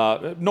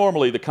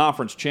normally the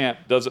conference champ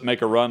doesn't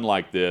make a run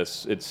like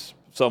this. It's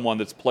someone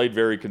that's played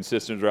very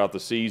consistent throughout the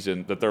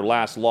season, that their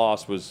last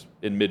loss was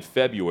in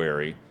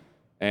mid-February.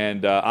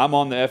 And I'm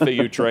on the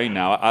FAU train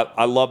now.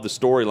 I love the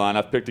storyline.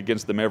 I've picked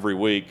against them every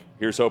week.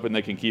 Here's hoping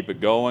they can keep it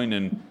going,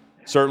 and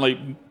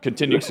certainly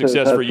continued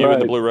success for you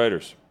and the Blue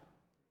Raiders.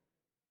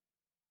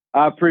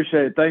 I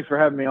appreciate it. Thanks for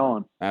having me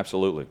on.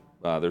 Absolutely.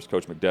 There's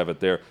Coach McDevitt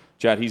there.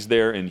 Chad, he's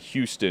there in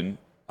Houston.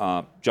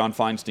 John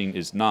Feinstein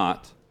is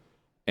not,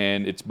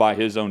 and it's by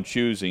his own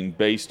choosing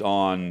based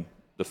on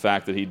the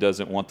fact that he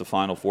doesn't want the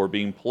Final Four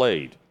being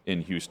played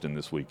in Houston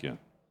this weekend.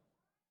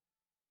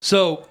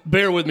 So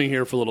bear with me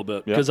here for a little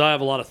bit because I have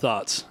a lot of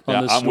thoughts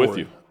on this story. I'm with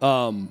you.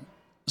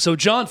 So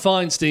John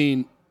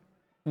Feinstein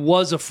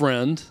was a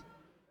friend,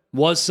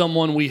 was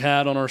someone we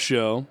had on our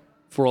show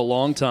for a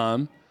long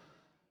time,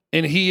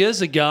 and he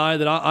is a guy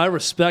that I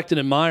respect and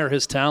admire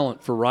his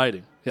talent for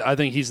writing. I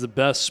think he's the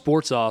best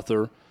sports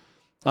author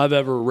I've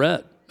ever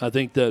read. I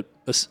think that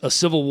a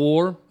Civil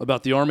War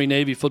about the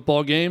Army-Navy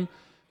football game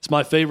is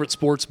my favorite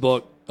sports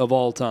book of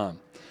all time.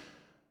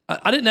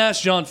 I didn't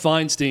ask John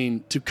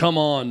Feinstein to come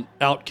on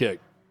Outkick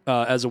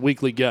as a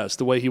weekly guest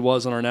the way he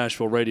was on our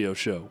Nashville radio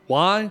show.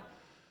 Why?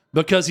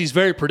 Because he's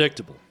very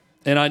predictable,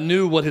 and I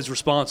knew what his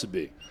response would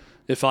be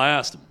if I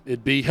asked him.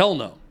 It'd be hell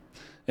no.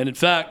 And in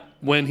fact,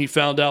 when he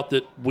found out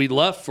that we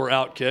left for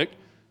Outkick,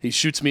 he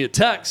shoots me a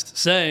text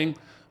saying,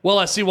 well,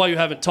 I see why you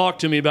haven't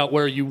talked to me about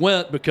where you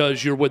went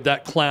because you're with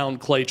that clown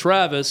Clay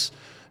Travis.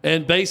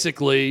 And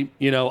basically,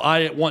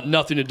 I want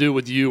nothing to do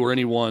with you or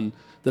anyone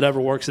that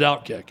ever works at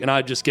Outkick. And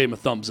I just gave him a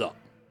thumbs up.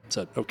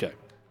 Said, okay,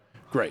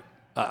 great.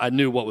 I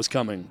knew what was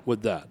coming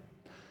with that.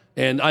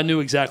 And I knew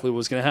exactly what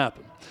was going to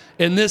happen.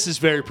 And this is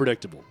very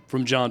predictable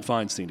from John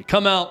Feinstein. To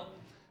come out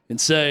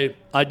and say,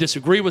 I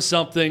disagree with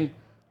something,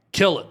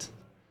 kill it.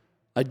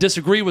 I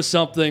disagree with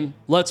something,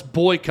 let's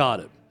boycott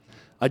it.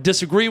 I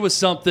disagree with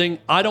something,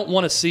 I don't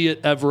want to see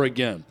it ever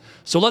again.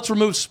 So let's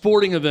remove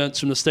sporting events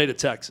from the state of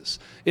Texas.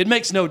 It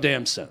makes no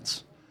damn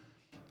sense.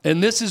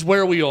 And this is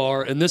where we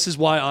are, and this is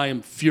why I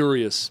am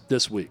furious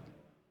this week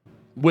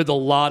with a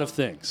lot of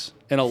things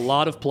and a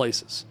lot of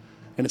places.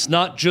 And it's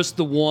not just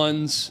the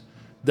ones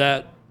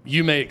that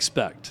you may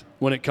expect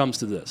when it comes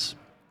to this.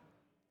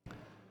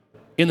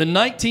 In the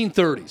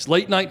 1930s,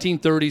 late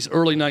 1930s,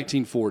 early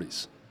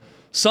 1940s,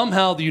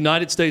 somehow the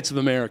United States of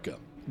America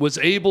was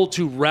able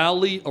to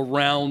rally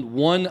around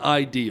one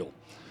ideal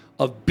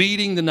of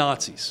beating the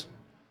Nazis.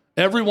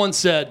 Everyone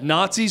said,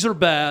 Nazis are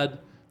bad,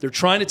 they're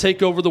trying to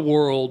take over the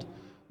world,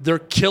 they're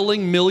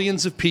killing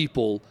millions of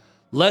people,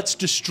 let's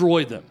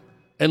destroy them,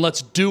 and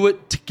let's do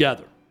it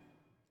together.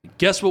 And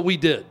guess what we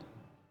did?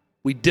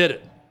 We did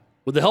it.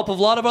 With the help of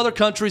a lot of other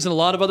countries and a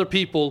lot of other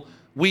people,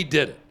 we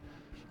did it.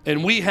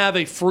 And we have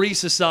a free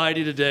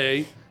society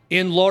today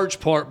in large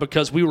part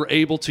because we were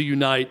able to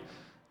unite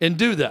and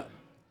do that.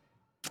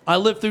 I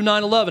lived through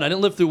 9/11. I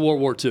didn't live through World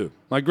War II.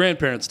 My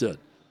grandparents did.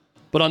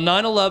 But on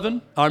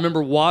 9/11, I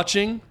remember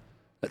watching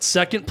that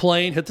second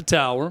plane hit the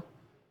tower,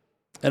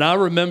 and I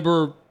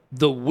remember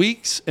the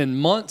weeks and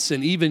months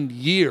and even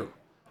year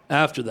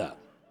after that.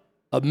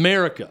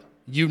 America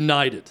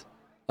united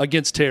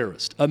against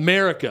terrorists.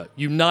 America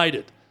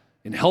united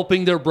in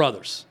helping their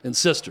brothers and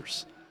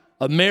sisters.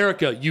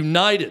 America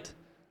united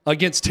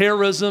against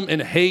terrorism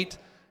and hate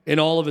in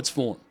all of its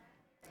form.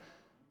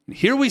 And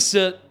here we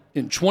sit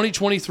in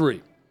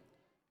 2023,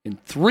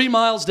 and 3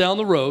 miles down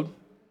the road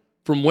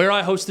from where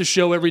I host the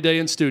show every day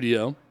in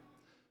studio,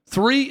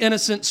 3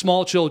 innocent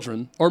small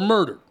children are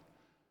murdered,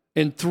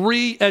 and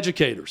 3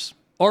 educators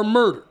are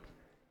murdered.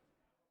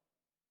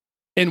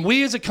 And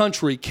we as a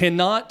country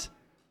cannot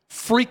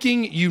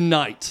freaking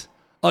unite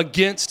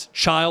against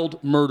child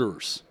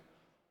murderers.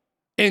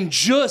 And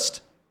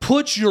just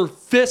put your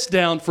fist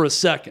down for a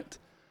second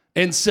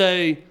and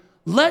say,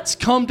 let's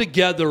come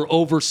together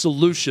over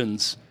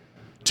solutions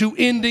to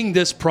ending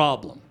this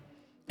problem.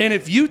 And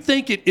if you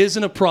think it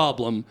isn't a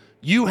problem,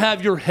 you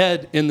have your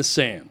head in the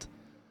sand.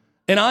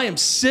 And I am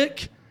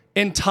sick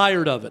and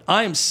tired of it.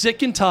 I am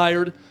sick and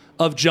tired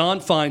of John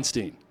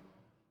Feinstein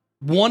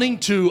wanting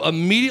to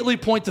immediately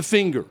point the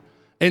finger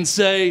and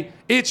say,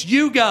 it's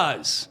you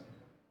guys.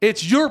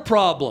 It's your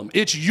problem.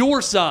 It's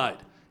your side.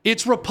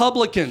 It's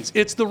Republicans.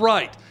 It's the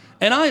right.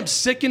 And I am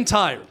sick and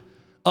tired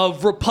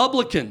of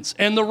Republicans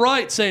and the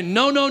right saying,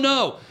 no, no,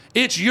 no,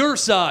 it's your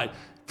side.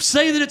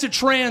 Say that it's a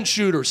trans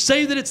shooter.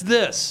 Say that it's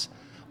this.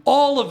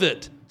 All of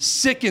it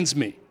sickens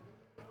me.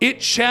 It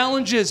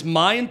challenges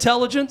my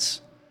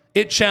intelligence.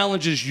 It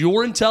challenges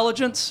your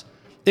intelligence.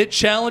 It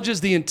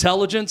challenges the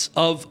intelligence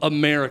of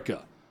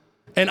America.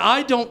 And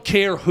I don't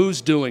care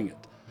who's doing it.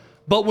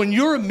 But when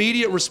your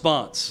immediate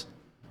response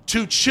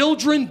to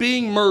children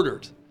being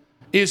murdered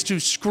is to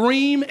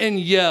scream and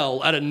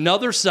yell at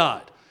another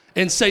side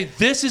and say,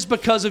 this is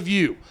because of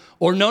you,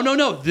 or no, no,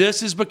 no,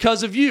 this is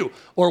because of you,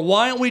 or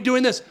why aren't we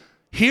doing this?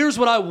 Here's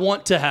what I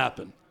want to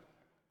happen.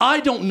 I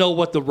don't know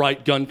what the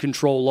right gun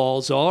control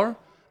laws are.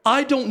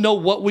 I don't know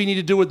what we need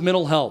to do with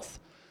mental health.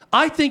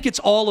 I think it's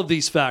all of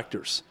these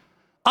factors.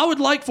 I would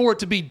like for it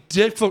to be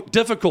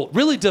difficult,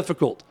 really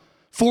difficult,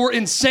 for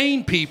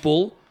insane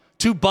people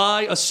to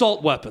buy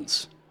assault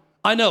weapons.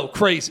 I know,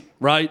 crazy,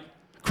 right?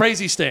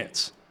 Crazy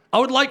stance. I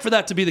would like for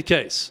that to be the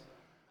case.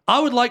 I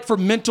would like for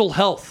mental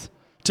health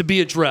to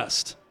be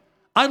addressed.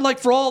 I'd like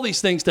for all these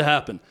things to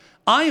happen.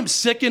 I am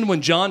sickened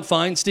when John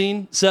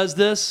Feinstein says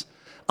this.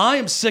 I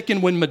am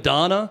sickened when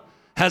Madonna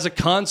has a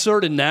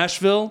concert in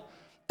Nashville,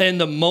 and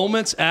the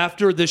moments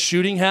after this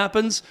shooting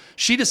happens,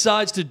 she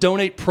decides to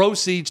donate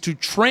proceeds to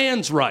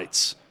trans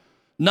rights,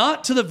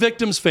 not to the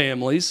victims'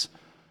 families,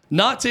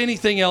 not to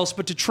anything else,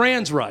 but to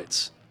trans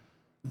rights.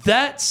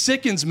 That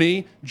sickens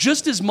me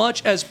just as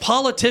much as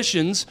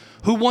politicians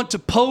who want to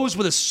pose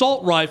with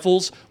assault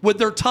rifles with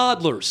their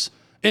toddlers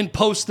and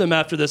post them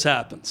after this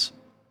happens.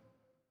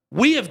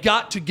 We have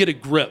got to get a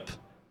grip.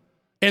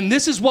 And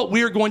this is what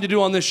we are going to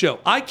do on this show.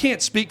 I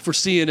can't speak for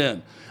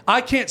CNN.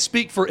 I can't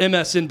speak for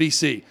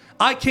MSNBC.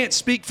 I can't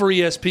speak for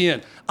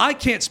ESPN. I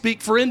can't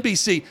speak for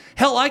NBC.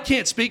 Hell, I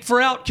can't speak for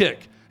Outkick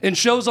and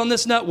shows on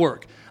this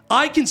network.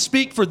 I can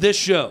speak for this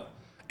show.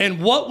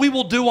 And what we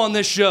will do on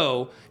this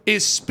show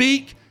is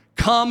speak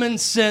common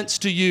sense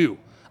to you.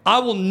 I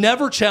will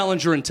never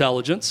challenge your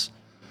intelligence.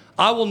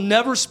 I will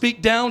never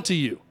speak down to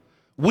you.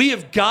 We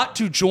have got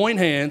to join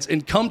hands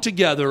and come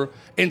together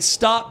and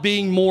stop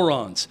being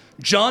morons.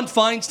 John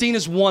Feinstein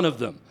is one of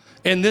them,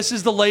 and this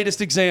is the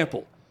latest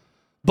example.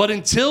 But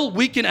until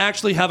we can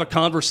actually have a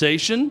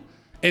conversation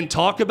and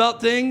talk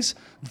about things,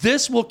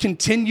 this will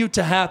continue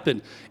to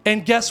happen.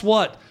 And guess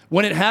what?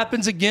 When it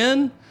happens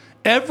again,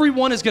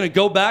 everyone is going to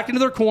go back into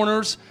their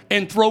corners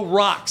and throw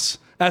rocks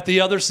at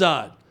the other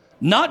side.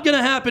 Not going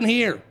to happen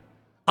here.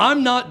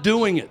 I'm not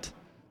doing it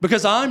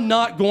because I'm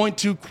not going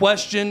to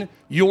question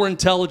your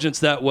intelligence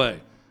that way.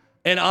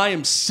 And I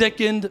am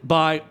sickened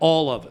by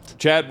all of it.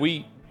 Chad,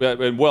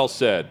 and well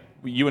said.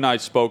 You and I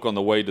spoke on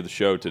the way to the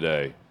show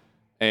today,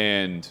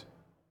 and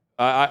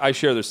I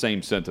share the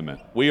same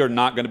sentiment. We are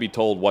not going to be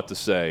told what to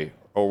say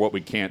or what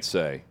we can't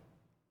say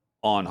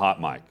on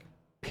Hot Mic,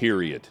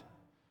 period.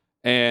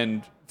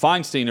 And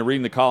Feinstein, in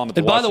reading the column at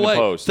the Washington Post. And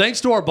by the way,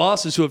 thanks to our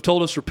bosses who have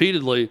told us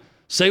repeatedly,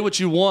 say what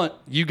you want.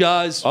 You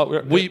guys,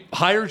 we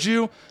hired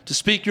you to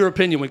speak your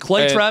opinion. When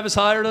Clay Travis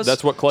hired us,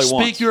 that's what Clay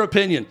wants. Speak your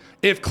opinion.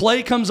 If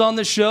Clay comes on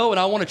this show and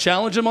I want to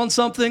challenge him on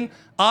something,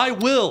 I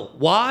will.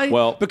 Why?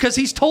 Well, because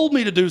he's told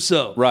me to do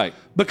so. Right.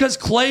 Because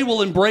Clay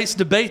will embrace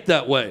debate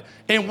that way.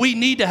 And we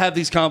need to have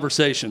these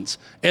conversations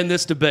and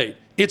this debate.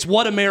 It's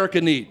what America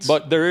needs.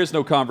 But there is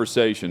no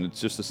conversation.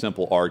 It's just a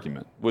simple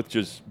argument, which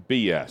is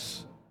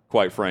BS,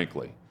 quite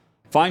frankly.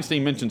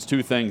 Feinstein mentions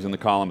two things in the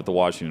column at the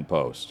Washington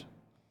Post.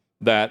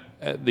 That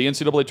the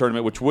NCAA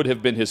tournament, which would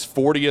have been his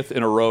 40th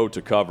in a row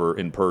to cover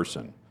in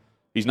person,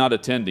 he's not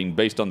attending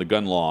based on the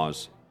gun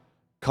laws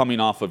coming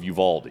off of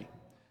Uvalde.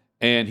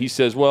 And he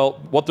says, well,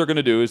 what they're going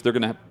to do is they're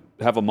going to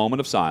have a moment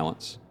of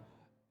silence,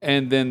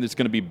 and then it's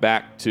going to be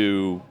back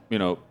to,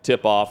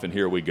 tip off, and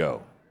here we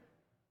go.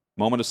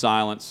 Moment of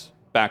silence,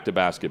 back to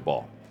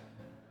basketball.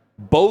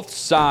 Both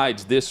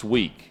sides this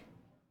week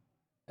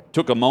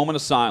took a moment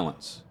of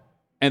silence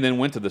and then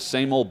went to the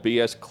same old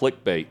BS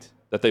clickbait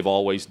that they've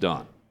always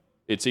done.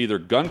 It's either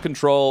gun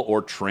control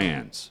or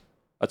trans.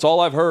 That's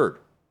all I've heard.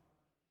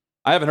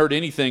 I haven't heard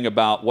anything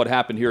about what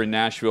happened here in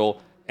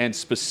Nashville and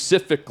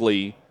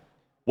specifically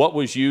what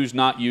was used,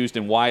 not used,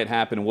 and why it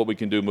happened and what we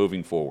can do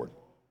moving forward.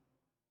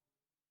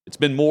 It's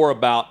been more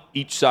about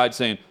each side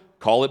saying,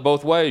 call it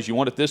both ways. You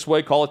want it this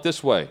way, call it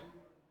this way.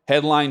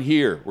 Headline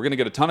here. We're going to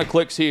get a ton of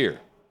clicks here.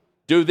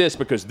 Do this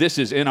because this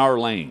is in our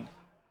lane.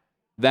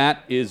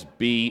 That is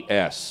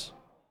BS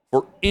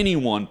for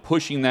anyone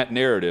pushing that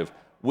narrative,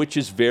 which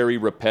is very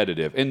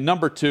repetitive. And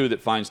number two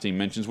that Feinstein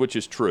mentions, which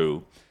is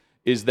true,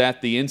 is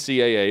that the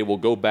NCAA will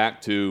go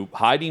back to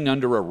hiding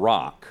under a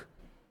rock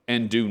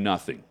and do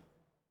nothing.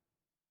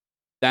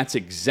 That's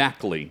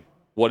exactly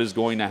what is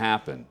going to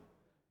happen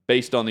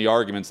based on the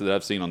arguments that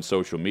I've seen on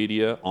social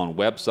media, on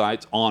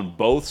websites, on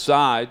both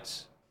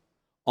sides,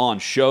 on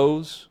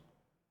shows,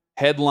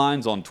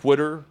 headlines on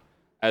Twitter,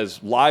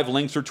 as live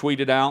links are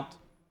tweeted out.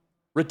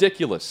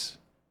 Ridiculous.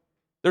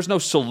 There's no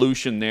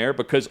solution there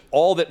because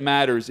all that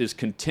matters is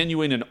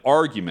continuing an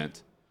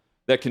argument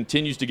that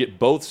continues to get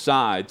both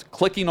sides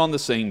clicking on the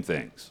same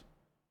things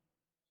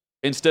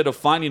instead of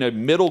finding a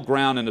middle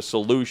ground and a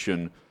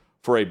solution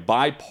for a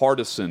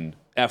bipartisan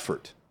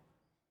effort.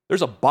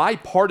 There's a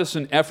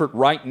bipartisan effort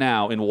right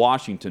now in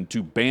Washington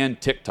to ban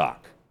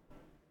TikTok,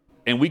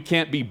 and we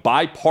can't be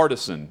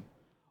bipartisan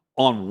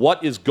on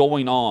what is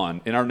going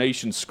on in our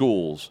nation's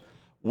schools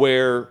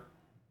where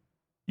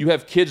you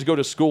have kids go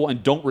to school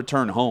and don't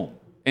return home.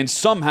 And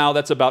somehow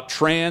that's about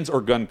trans or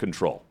gun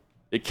control.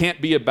 It can't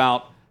be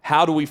about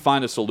how do we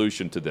find a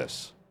solution to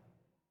this.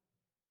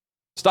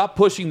 Stop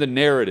pushing the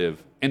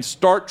narrative and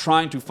start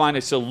trying to find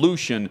a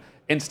solution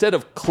instead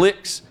of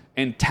clicks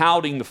and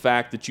touting the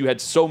fact that you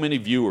had so many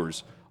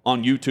viewers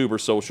on YouTube or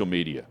social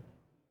media.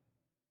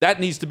 That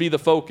needs to be the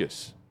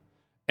focus.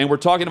 And we're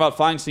talking about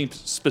Feinstein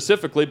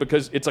specifically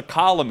because it's a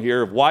column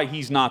here of why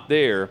he's not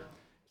there.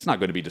 It's not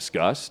going to be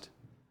discussed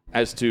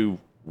as to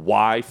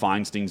why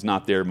Feinstein's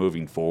not there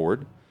moving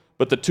forward.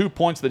 But the 2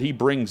 points that he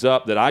brings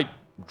up that I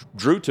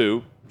drew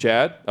to,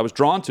 Chad, I was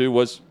drawn to,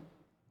 was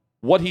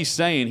what he's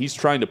saying. He's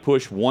trying to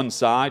push one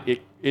side.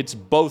 It's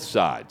both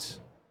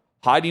sides.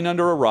 Hiding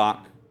under a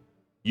rock,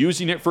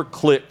 using it for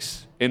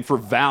clicks and for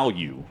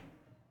value,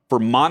 for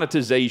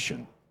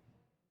monetization,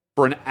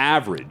 for an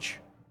average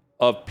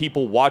of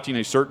people watching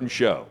a certain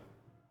show.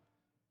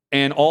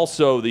 And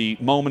also the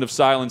moment of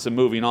silence and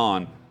moving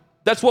on.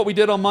 That's what we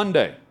did on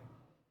Monday.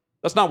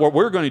 That's not what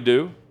we're going to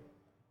do,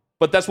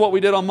 but that's what we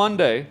did on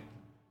Monday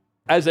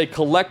as a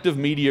collective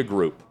media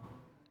group.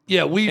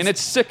 Yeah, and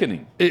it's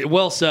sickening.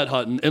 Well said,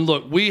 Hutton. And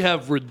look, we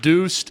have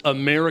reduced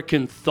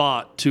American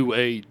thought to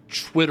a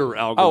Twitter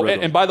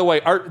algorithm. Oh, and by the way,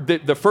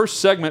 the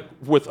first segment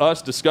with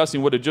us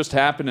discussing what had just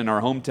happened in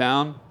our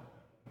hometown,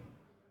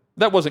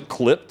 that wasn't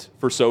clipped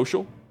for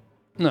social.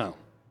 No.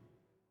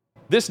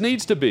 This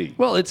needs to be.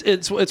 Well,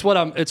 it's what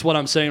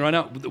I'm saying right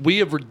now. We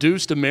have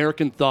reduced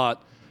American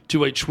thought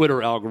to a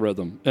Twitter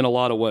algorithm in a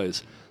lot of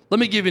ways. Let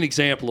me give you an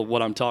example of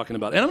what I'm talking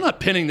about. And I'm not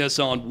pinning this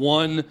on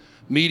one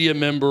media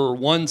member or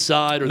one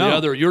side or the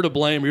other. You're to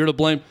blame or you're to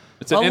blame.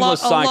 It's an endless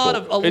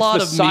cycle. A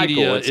lot of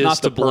media is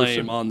to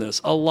blame on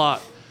this. A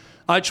lot.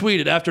 I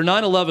tweeted, after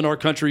 9/11, our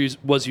country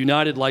was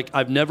united like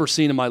I've never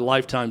seen in my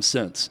lifetime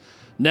since.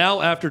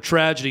 Now, after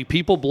tragedy,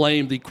 people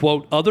blame the,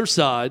 quote, other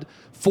side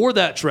for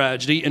that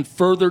tragedy and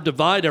further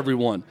divide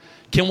everyone.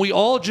 Can we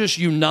all just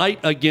unite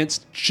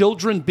against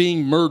children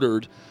being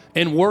murdered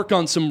and work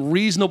on some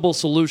reasonable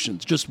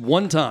solutions just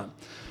one time?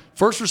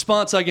 First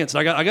response I get,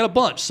 I got a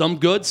bunch, some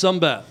good, some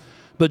bad.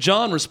 But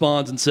John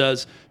responds and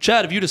says,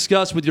 Chad, have you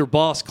discussed with your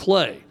boss,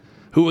 Clay?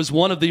 who is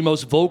one of the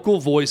most vocal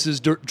voices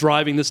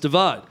driving this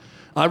divide.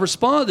 I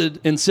responded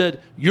and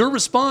said, your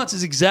response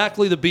is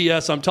exactly the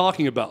BS I'm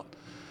talking about.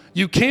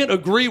 You can't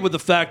agree with the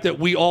fact that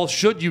we all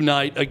should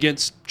unite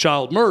against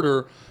child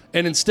murder,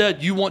 and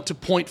instead you want to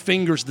point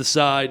fingers to the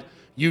side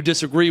you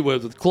disagree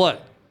with Clay.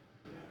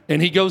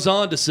 And he goes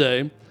on to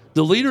say,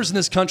 the leaders in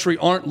this country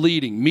aren't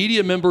leading.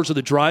 Media members are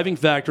the driving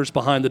factors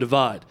behind the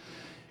divide.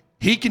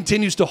 He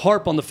continues to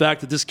harp on the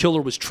fact that this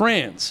killer was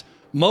trans.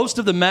 Most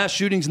of the mass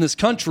shootings in this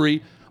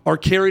country are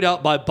carried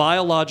out by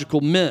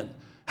biological men.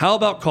 How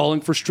about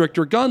calling for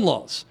stricter gun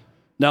laws?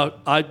 Now,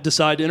 I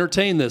decide to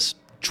entertain this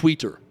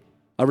tweeter.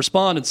 I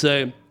respond and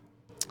say,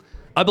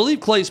 I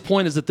believe Clay's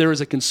point is that there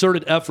is a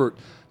concerted effort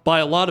by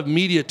a lot of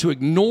media to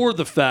ignore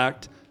the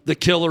fact the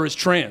killer is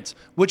trans,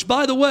 which,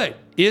 by the way,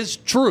 is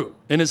true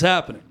and is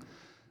happening.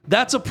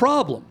 That's a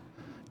problem.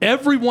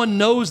 Everyone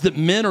knows that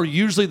men are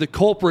usually the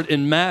culprit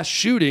in mass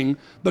shooting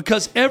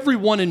because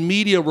everyone in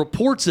media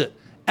reports it,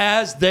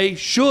 as they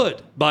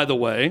should, by the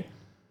way,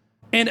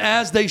 and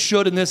as they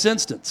should in this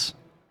instance.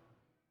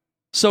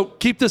 So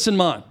keep this in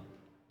mind.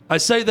 I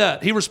say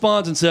that. He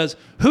responds and says,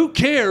 who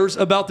cares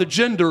about the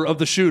gender of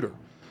the shooter?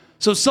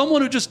 So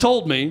someone who just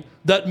told me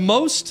that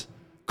most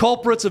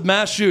culprits of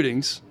mass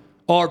shootings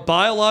are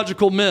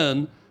biological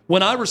men,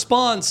 when I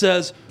respond,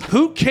 says,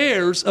 who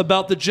cares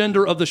about the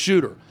gender of the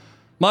shooter?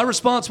 My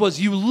response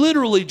was, you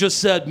literally just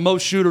said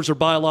most shooters are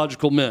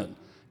biological men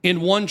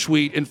in one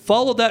tweet and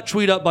followed that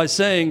tweet up by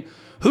saying,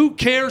 who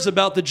cares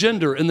about the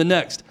gender in the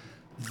next?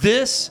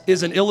 This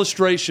is an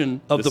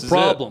illustration of the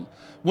problem.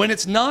 When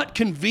it's not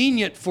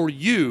convenient for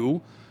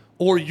you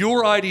or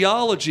your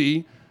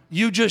ideology,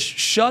 you just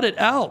shut it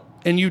out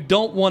and you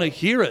don't want to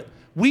hear it.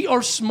 We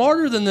are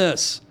smarter than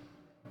this.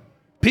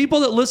 People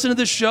that listen to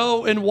this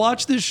show and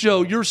watch this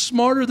show, you're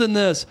smarter than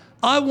this.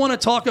 I want to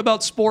talk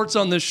about sports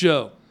on this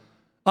show.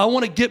 I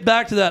want to get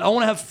back to that. I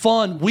want to have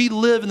fun. We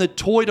live in the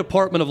toy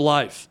department of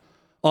life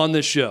on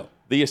this show.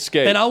 The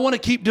escape. And I want to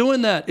keep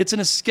doing that. It's an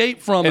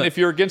escape from it. And if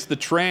you're against the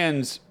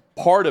trans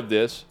part of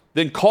this,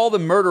 then call the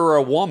murderer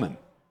a woman.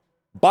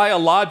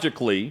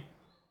 Biologically,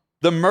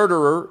 the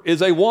murderer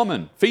is a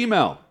woman,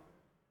 female.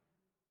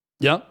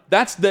 Yeah.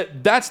 That's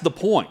the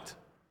point.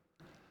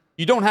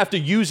 You don't have to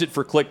use it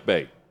for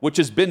clickbait, which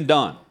has been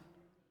done.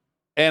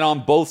 And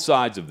on both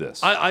sides of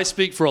this. I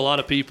speak for a lot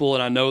of people,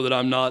 and I know that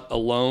I'm not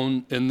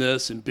alone in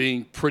this and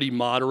being pretty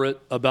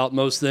moderate about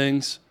most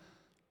things.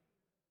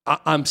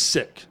 I'm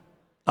sick.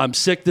 I'm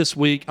sick this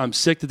week. I'm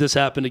sick that this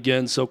happened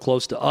again so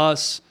close to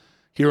us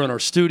here in our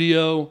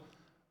studio.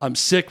 I'm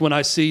sick when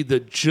I see the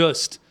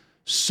just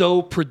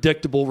so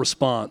predictable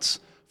response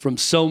from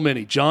so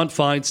many. John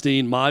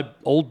Feinstein, my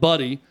old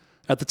buddy,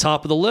 at the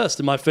top of the list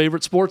and my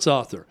favorite sports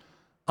author.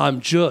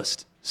 I'm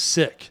just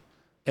sick,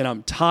 and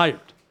I'm tired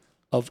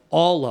of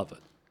all of it.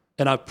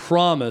 And I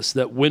promise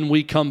that when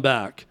we come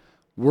back,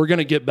 we're going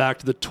to get back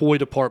to the toy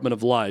department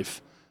of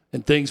life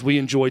and things we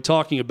enjoy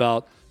talking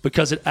about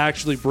because it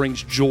actually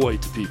brings joy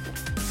to people.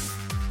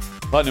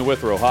 Hutton and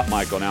Withrow, Hot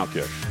Mic on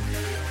Outkick.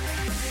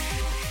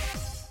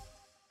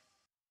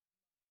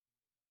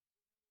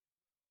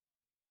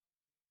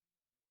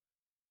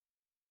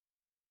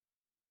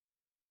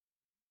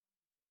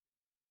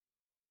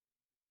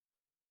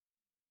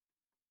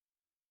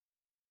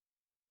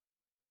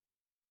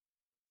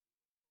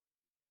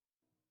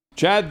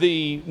 Chad,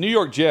 the New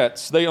York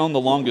Jets, they own the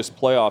longest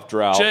playoff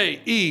drought.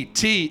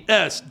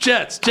 Jets,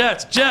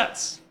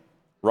 Jets.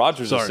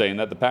 Rodgers is saying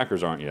that. The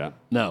Packers aren't yet.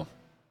 No.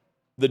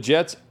 The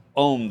Jets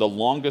own the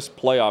longest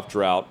playoff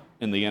drought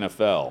in the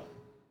NFL.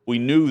 We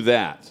knew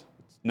that.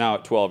 Now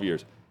at 12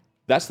 years.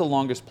 That's the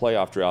longest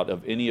playoff drought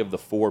of any of the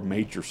four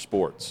major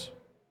sports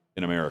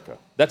in America.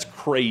 That's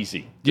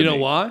crazy. You know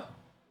why?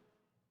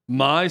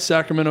 My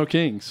Sacramento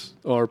Kings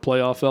are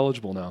playoff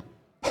eligible now.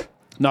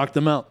 Knocked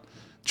them out.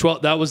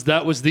 12, that was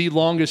the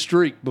longest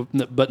streak,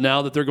 but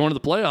now that they're going to the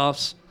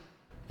playoffs,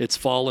 it's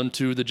fallen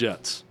to the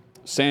Jets.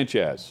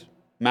 Sanchez,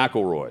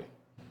 McElroy,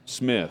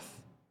 Smith,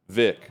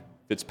 Vick,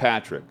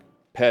 Fitzpatrick,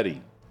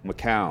 Petty,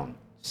 McCown,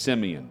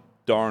 Simeon,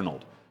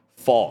 Darnold,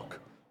 Falk,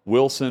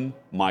 Wilson,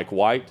 Mike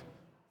White,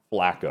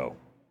 Flacco.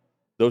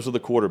 Those are the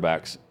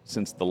quarterbacks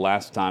since the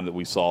last time that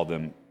we saw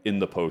them in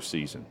the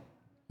postseason.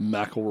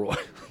 McElroy.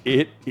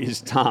 It is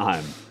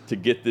time to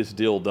get this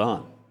deal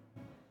done.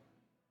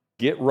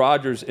 Get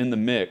Rodgers in the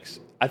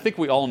mix. I think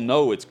we all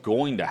know it's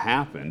going to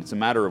happen. It's a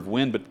matter of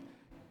when, but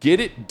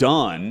get it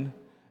done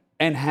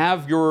and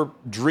have your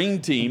dream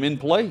team in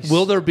place.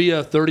 Will there be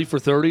a 30 for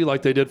 30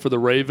 like they did for the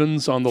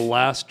Ravens on the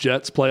last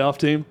Jets playoff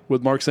team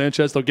with Mark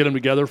Sanchez? They'll get them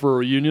together for a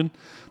reunion.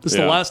 This is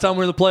the last time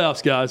we're in the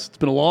playoffs, guys. It's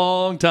been a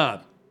long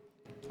time.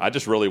 I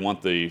just really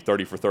want the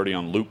 30 for 30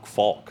 on Luke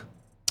Falk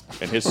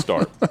and his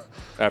start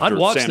after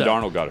Sam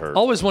Darnold got hurt.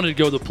 Always wanted to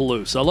go to the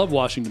Palouse. I love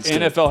Washington State.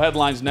 NFL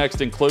headlines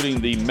next, including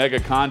the mega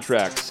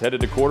contracts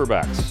headed to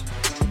quarterbacks.